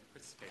 Happy to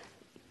participate.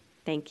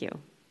 Thank you.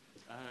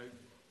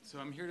 So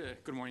I'm here to,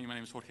 good morning, my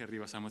name is Jorge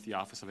Rivas. I'm with the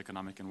Office of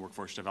Economic and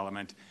Workforce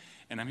Development,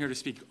 and I'm here to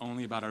speak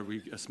only about our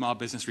small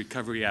business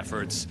recovery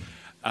efforts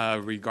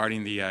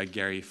regarding the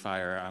Gary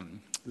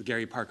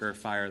Parker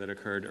fire that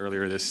occurred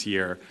earlier this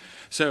year.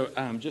 So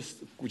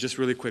just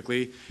really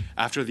quickly,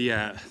 after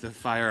the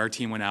fire, our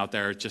team went out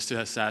there just to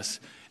assess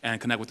and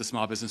connect with the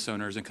small business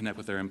owners and connect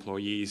with their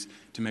employees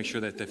to make sure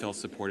that they felt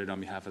supported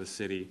on behalf of the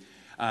city.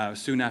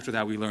 Soon after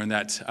that, we learned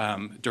that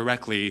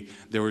directly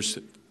there was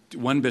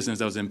one business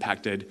that was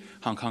impacted,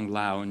 Hong Kong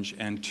Lounge,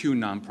 and two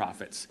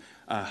nonprofits,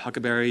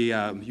 Huckleberry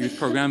Youth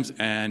Programs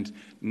and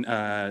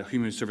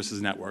Human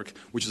Services Network,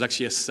 which is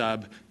actually a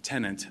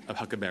sub-tenant of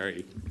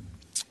Huckleberry,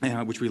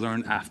 which we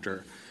learned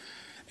after.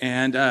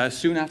 And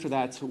soon after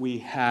that, we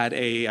had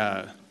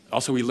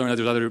also we learned that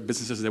there's other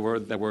businesses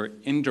that were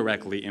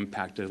indirectly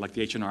impacted, like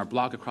the H&R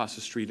Block across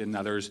the street and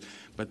others,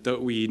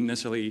 but we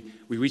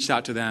reached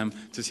out to them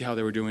to see how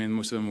they were doing.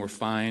 Most of them were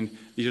fine.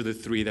 These are the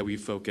three that we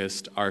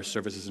focused our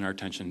services and our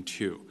attention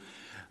to.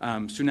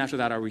 Soon after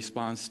that, our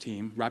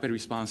rapid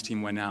response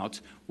team went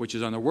out, which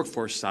is on the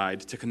workforce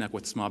side, to connect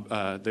with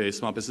the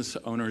small business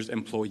owners,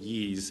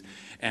 employees,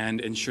 and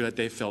ensure that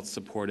they felt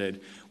supported.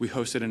 We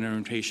hosted an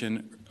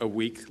orientation a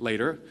week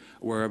later,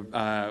 where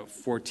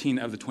 14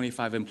 of the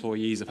 25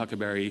 employees of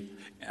Huckleberry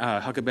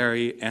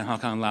and Hong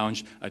Kong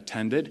Lounge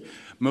attended.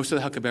 Most of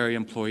the Huckleberry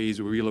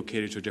employees were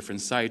relocated to a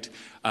different site.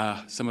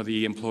 Some of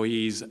the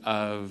employees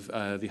of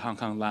the Hong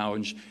Kong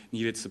Lounge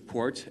needed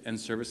support and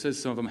services.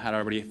 Some of them had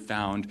already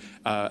found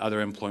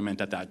other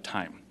employment at that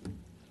time.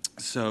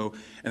 And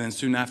then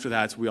soon after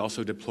that, we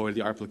also deployed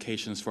the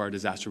applications for our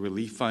disaster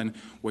relief fund,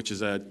 which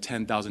is a up to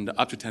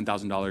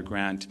 $10,000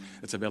 grant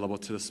that's available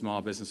to the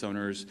small business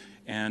owners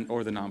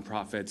or the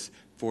nonprofits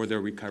for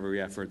their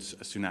recovery efforts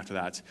soon after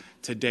that.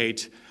 To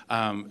date,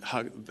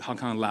 Hong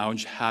Kong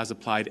Lounge has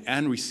applied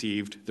and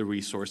received the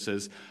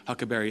resources.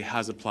 Huckleberry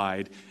has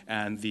applied,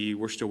 and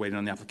we're still waiting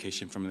on the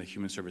application from the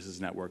Human Services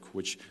Network,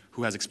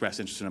 who has expressed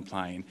interest in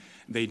applying.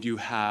 They do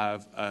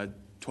have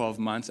 12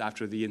 months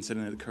after the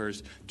incident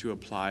occurs to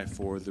apply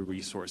for the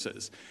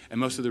resources. And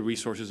most of the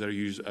resources are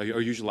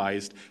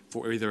utilized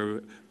for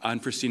either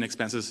unforeseen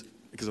expenses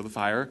because of the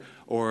fire,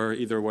 or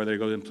either where they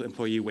go to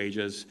employee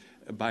wages,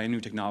 buying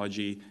new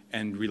technology,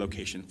 and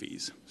relocation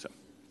fees.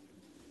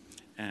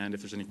 And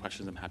if there's any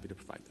questions, I'm happy to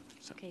provide them.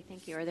 Okay,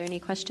 thank you. Are there any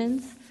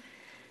questions?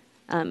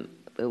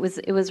 It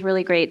was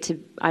really great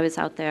I was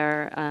out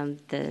there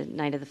the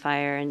night of the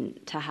fire, and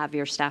to have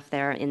your staff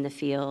there in the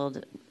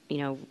field,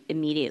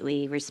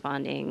 immediately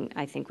responding,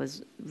 I think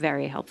was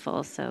very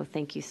helpful. So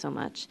thank you so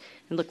much.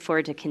 And look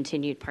forward to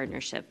continued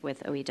partnership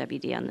with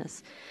OEWD on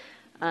this.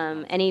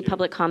 Any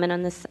public comment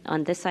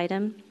on this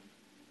item?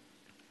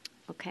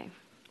 Okay.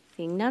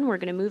 Seeing none, we're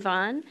going to move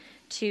on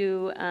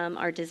to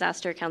our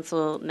Disaster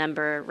Council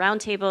member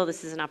roundtable.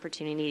 This is an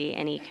opportunity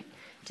any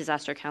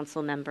Disaster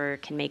Council member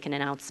can make an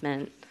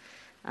announcement,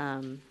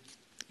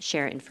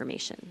 share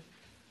information.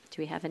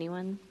 Do we have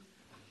anyone?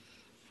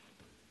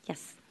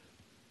 Yes.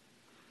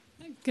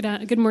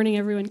 Good morning,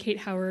 everyone. Kate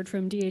Howard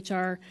from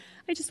DHR.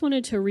 I just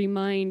wanted to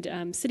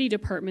remind city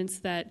departments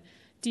that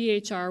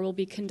DHR will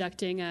be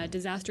conducting a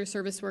disaster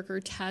service worker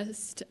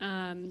test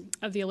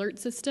of the alert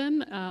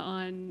system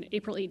on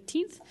April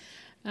 18th.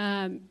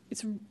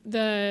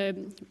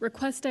 The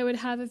request I would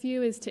have of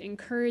you is to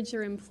encourage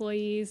your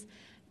employees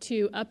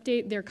to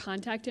update their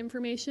contact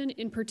information,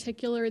 in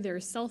particular their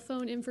cell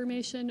phone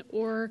information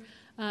or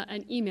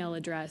an email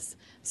address,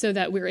 so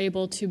that we're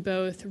able to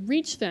both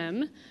reach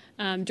them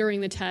during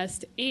the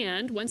test,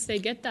 and once they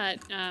get that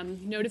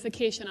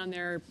notification on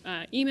their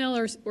email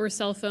or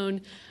cell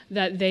phone,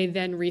 that they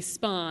then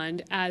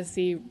respond as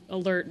the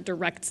alert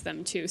directs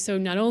them to. So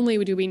not only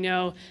do we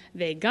know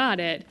they got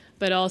it,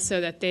 but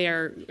also that they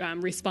are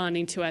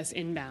responding to us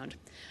inbound.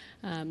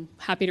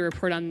 Happy to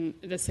report on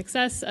the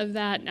success of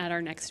that at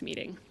our next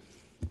meeting.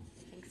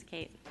 Thanks,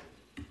 Kate.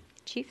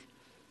 Chief?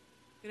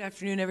 Good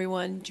afternoon,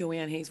 everyone.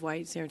 Joanne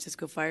Hayes-White, San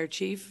Francisco Fire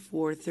Chief,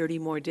 for 30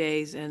 more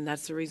days, and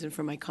that's the reason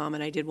for my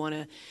comment. I did want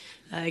to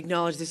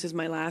acknowledge this is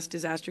my last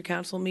Disaster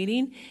Council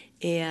meeting,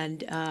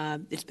 and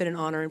it's been an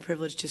honor and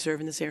privilege to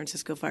serve in the San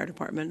Francisco Fire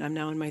Department. I'm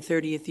now in my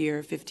 30th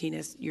year, 15th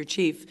as your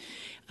chief.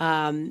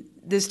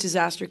 This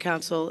Disaster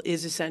Council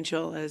is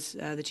essential, as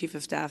the Chief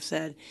of Staff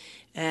said,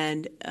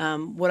 and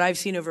what I've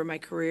seen over my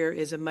career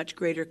is a much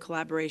greater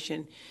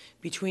collaboration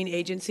between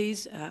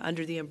agencies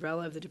under the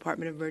umbrella of the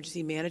Department of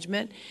Emergency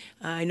Management.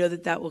 I know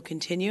that will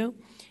continue,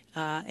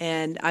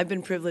 and I've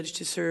been privileged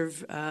to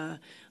serve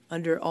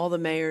under all the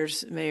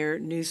mayors, Mayor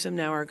Newsom,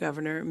 now our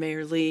governor,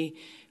 Mayor Lee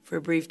for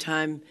a brief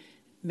time,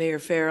 Mayor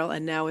Farrell,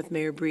 and now with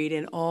Mayor Breed,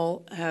 and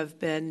all have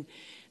been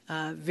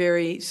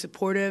very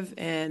supportive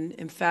and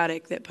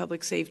emphatic that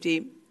public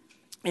safety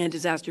and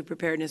disaster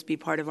preparedness be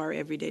part of our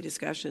everyday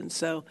discussions.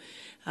 So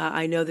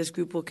I know this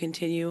group will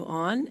continue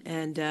on,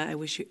 and I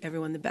wish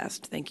everyone the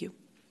best. Thank you.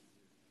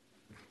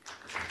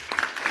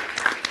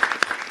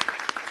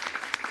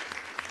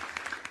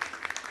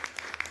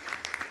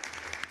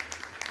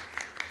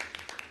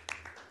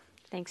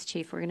 Thanks,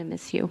 Chief. We're going to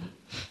miss you.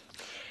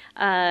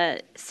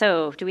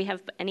 So do we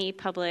have any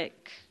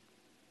public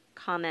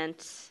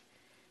comment?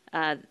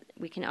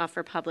 We can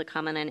offer public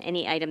comment on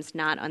any items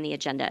not on the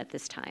agenda at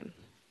this time.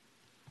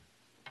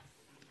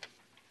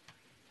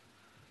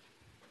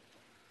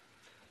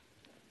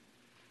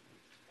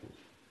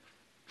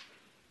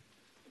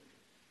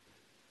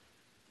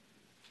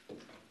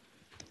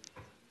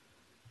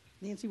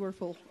 Nancy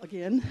Werfel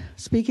again,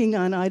 speaking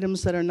on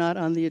items that are not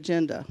on the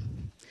agenda.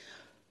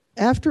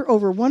 After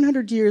over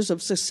 100 years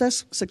of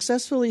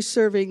successfully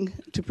serving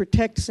to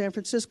protect San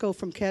Francisco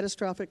from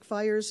catastrophic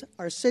fires,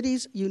 our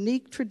city's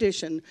unique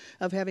tradition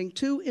of having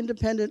 2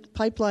 independent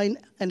pipeline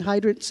and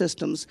hydrant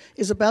systems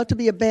is about to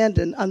be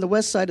abandoned on the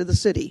west side of the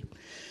city.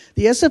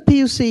 The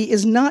SFPUC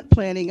is not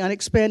planning on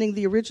expanding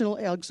the original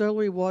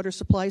auxiliary water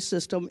supply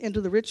system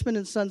into the Richmond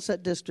and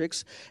Sunset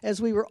districts,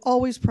 as we were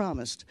always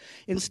promised.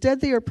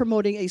 Instead, they are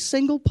promoting a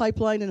single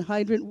pipeline and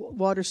hydrant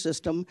water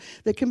system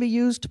that can be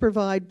used to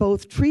provide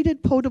both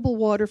treated potable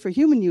water for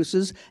human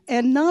uses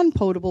and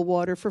non-potable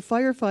water for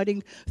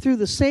firefighting through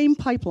the same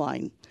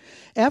pipeline.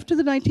 After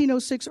the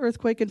 1906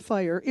 earthquake and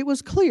fire, it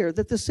was clear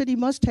that the city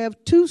must have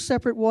 2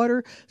 separate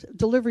water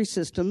delivery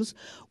systems,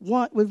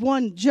 with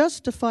one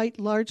just to fight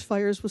large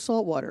fires with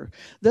salt water,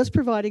 thus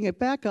providing a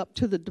backup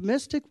to the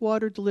domestic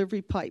water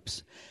delivery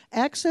pipes.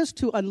 Access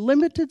to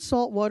unlimited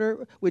salt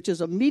water, which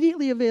is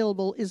immediately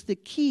available, is the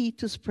key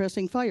to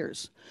suppressing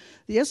fires.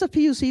 The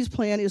SFPUC's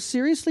plan is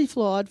seriously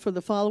flawed for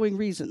the following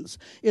reasons.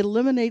 It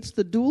eliminates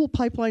the dual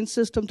pipeline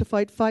system to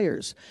fight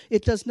fires.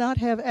 It does not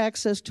have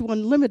access to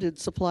unlimited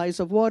supplies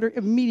of water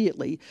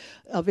immediately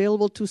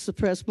available to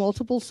suppress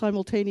multiple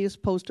simultaneous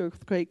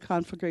post-earthquake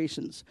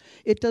conflagrations.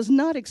 It does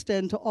not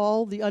extend to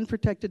all the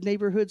unprotected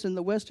neighborhoods in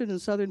the western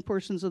and southern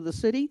portions of the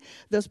city,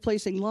 thus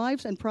placing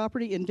lives and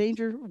property in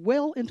danger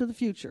well into the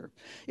future.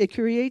 It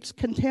creates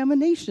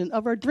contamination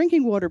of our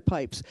drinking water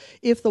pipes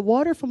if the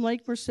water from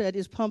Lake Merced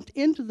is pumped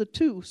into the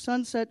 2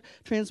 Sunset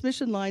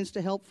transmission lines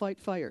to help fight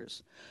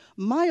fires.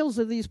 Miles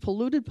of these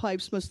polluted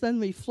pipes must then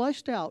be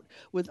flushed out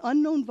with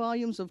unknown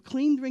volumes of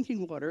clean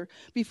drinking water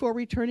before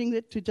returning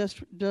it to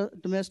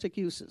domestic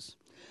uses.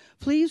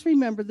 Please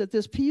remember that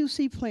this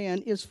PUC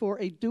plan is for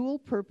a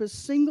dual-purpose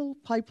single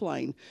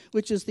pipeline,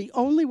 which is the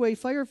only way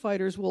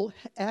firefighters will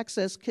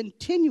access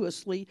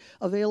continuously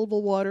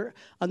available water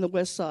on the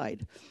west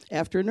side.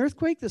 After an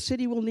earthquake, the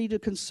city will need to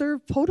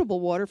conserve potable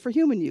water for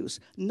human use,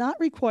 not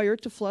require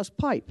to flush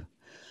pipe.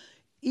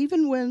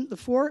 Even when the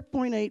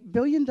 $4.8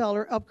 billion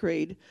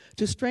upgrade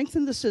to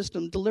strengthen the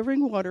system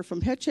delivering water from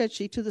Hetch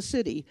Hetchy to the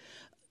city,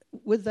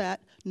 with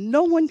that,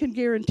 no one can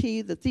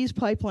guarantee that these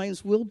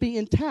pipelines will be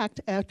intact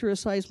after a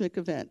seismic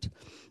event.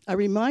 I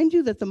remind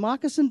you that the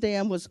Moccasin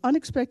Dam was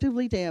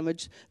unexpectedly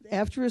damaged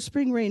after a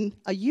spring rain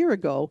a year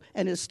ago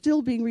and is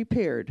still being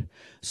repaired.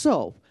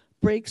 So,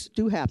 breaks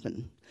do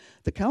happen.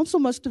 The council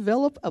must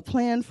develop a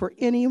plan for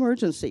any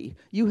emergency.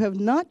 You have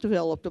not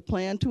developed a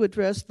plan to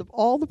address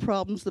all the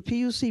problems the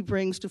PUC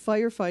brings to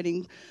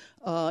firefighting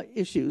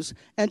issues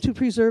and to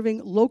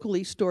preserving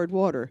locally stored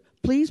water.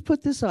 Please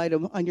put this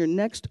item on your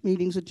next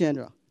meeting's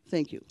agenda.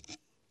 Thank you.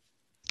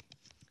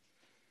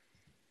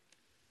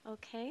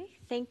 Okay,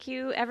 thank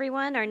you,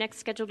 everyone. Our next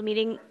scheduled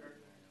meeting.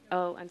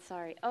 Oh, I'm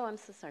sorry. Oh, I'm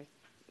so sorry.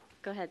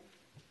 Go ahead.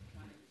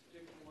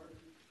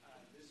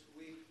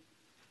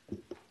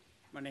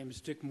 My name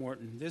is Dick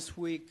Morton. This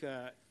week,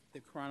 the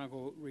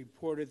Chronicle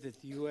reported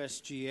that the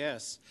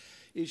USGS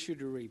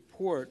issued a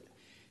report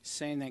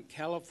saying that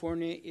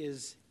California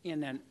is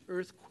in an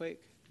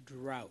earthquake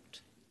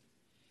drought.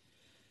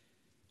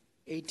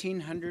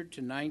 1800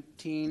 to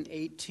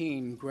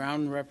 1918,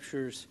 ground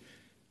ruptures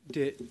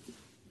there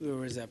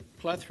was a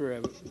plethora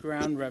of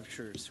ground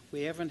ruptures.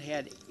 We haven't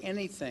had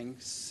anything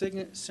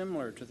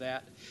similar to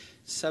that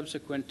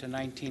subsequent to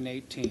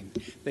 1918.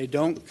 They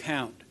don't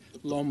count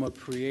Loma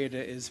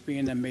Prieta as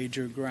being a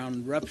major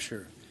ground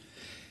rupture.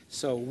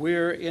 So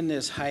we're in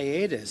this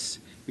hiatus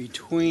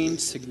between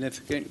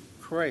significant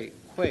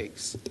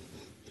quakes.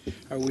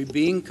 Are we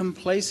being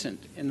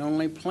complacent and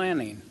only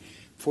planning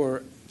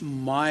for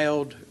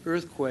mild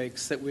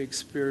earthquakes that we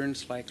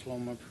experience like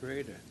Loma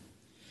Prieta?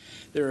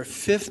 There are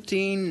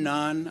 15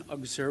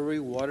 non-auxiliary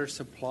water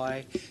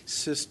supply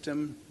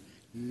system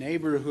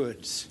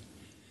neighborhoods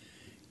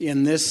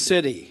in this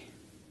city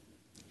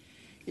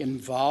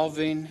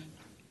involving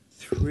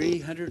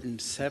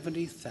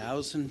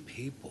 370,000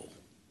 people.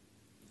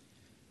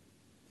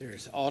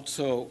 There's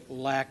also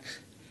lack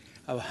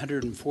of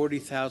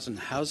 140,000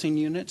 housing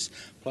units,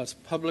 plus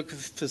public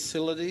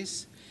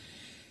facilities,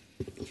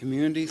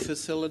 community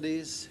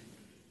facilities.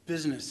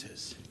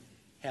 Businesses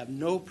have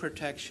no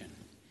protection.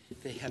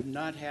 They have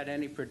not had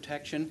any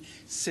protection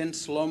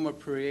since Loma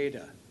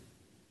Prieta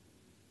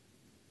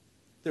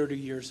 30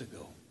 years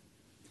ago.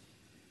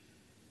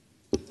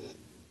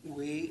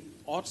 We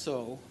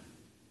also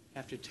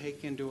have to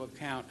take into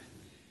account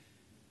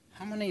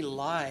how many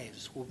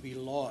lives will be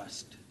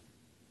lost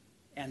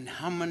and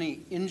how many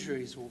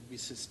injuries will be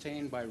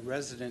sustained by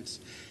residents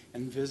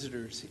and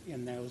visitors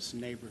in those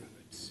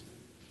neighborhoods.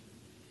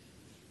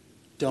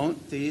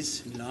 Don't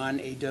these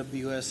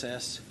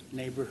non-AWSS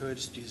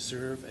neighborhoods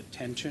deserve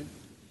attention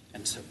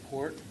and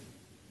support?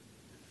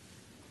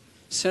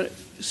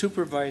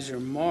 Supervisor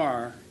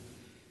Marr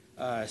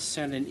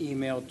sent an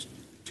email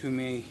to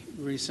me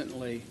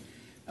recently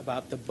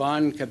about the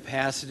bond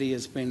capacity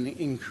has been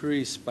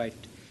increased by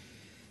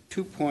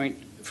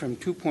from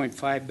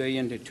 2.5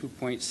 billion to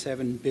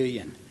 2.7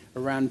 billion,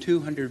 around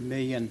 $200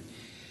 million.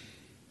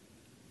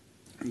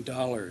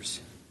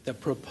 The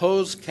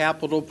proposed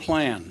capital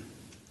plan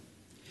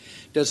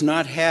does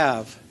not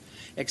have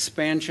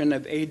expansion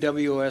of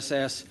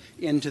AWSS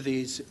into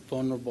these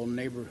vulnerable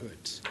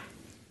neighborhoods.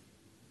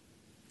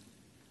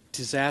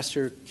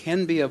 Disaster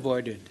can be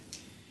avoided.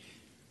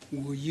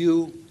 Will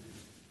you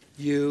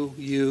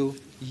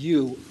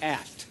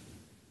act?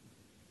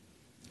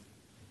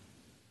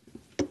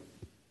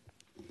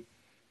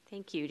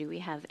 Thank you. Do we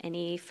have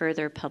any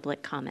further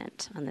public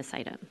comment on this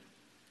item?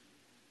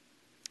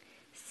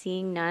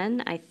 Seeing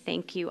none, I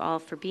thank you all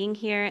for being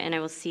here, and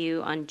I will see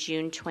you on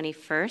June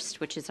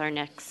 21st, which is our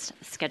next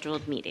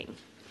scheduled meeting.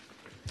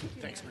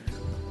 Thanks, Mayor.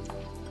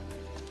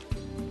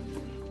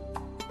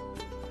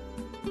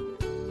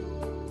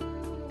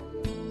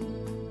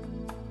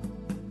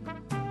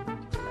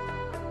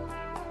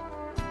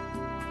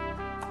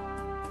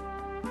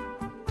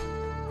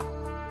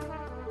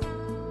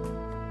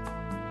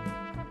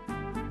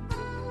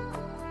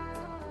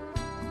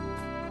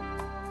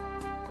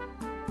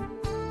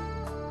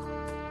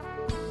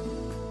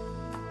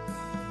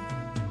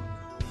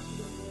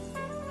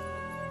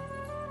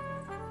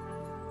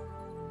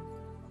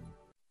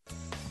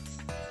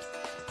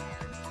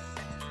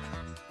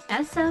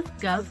 SF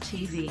Gov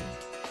TV.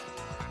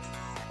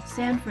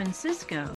 San Francisco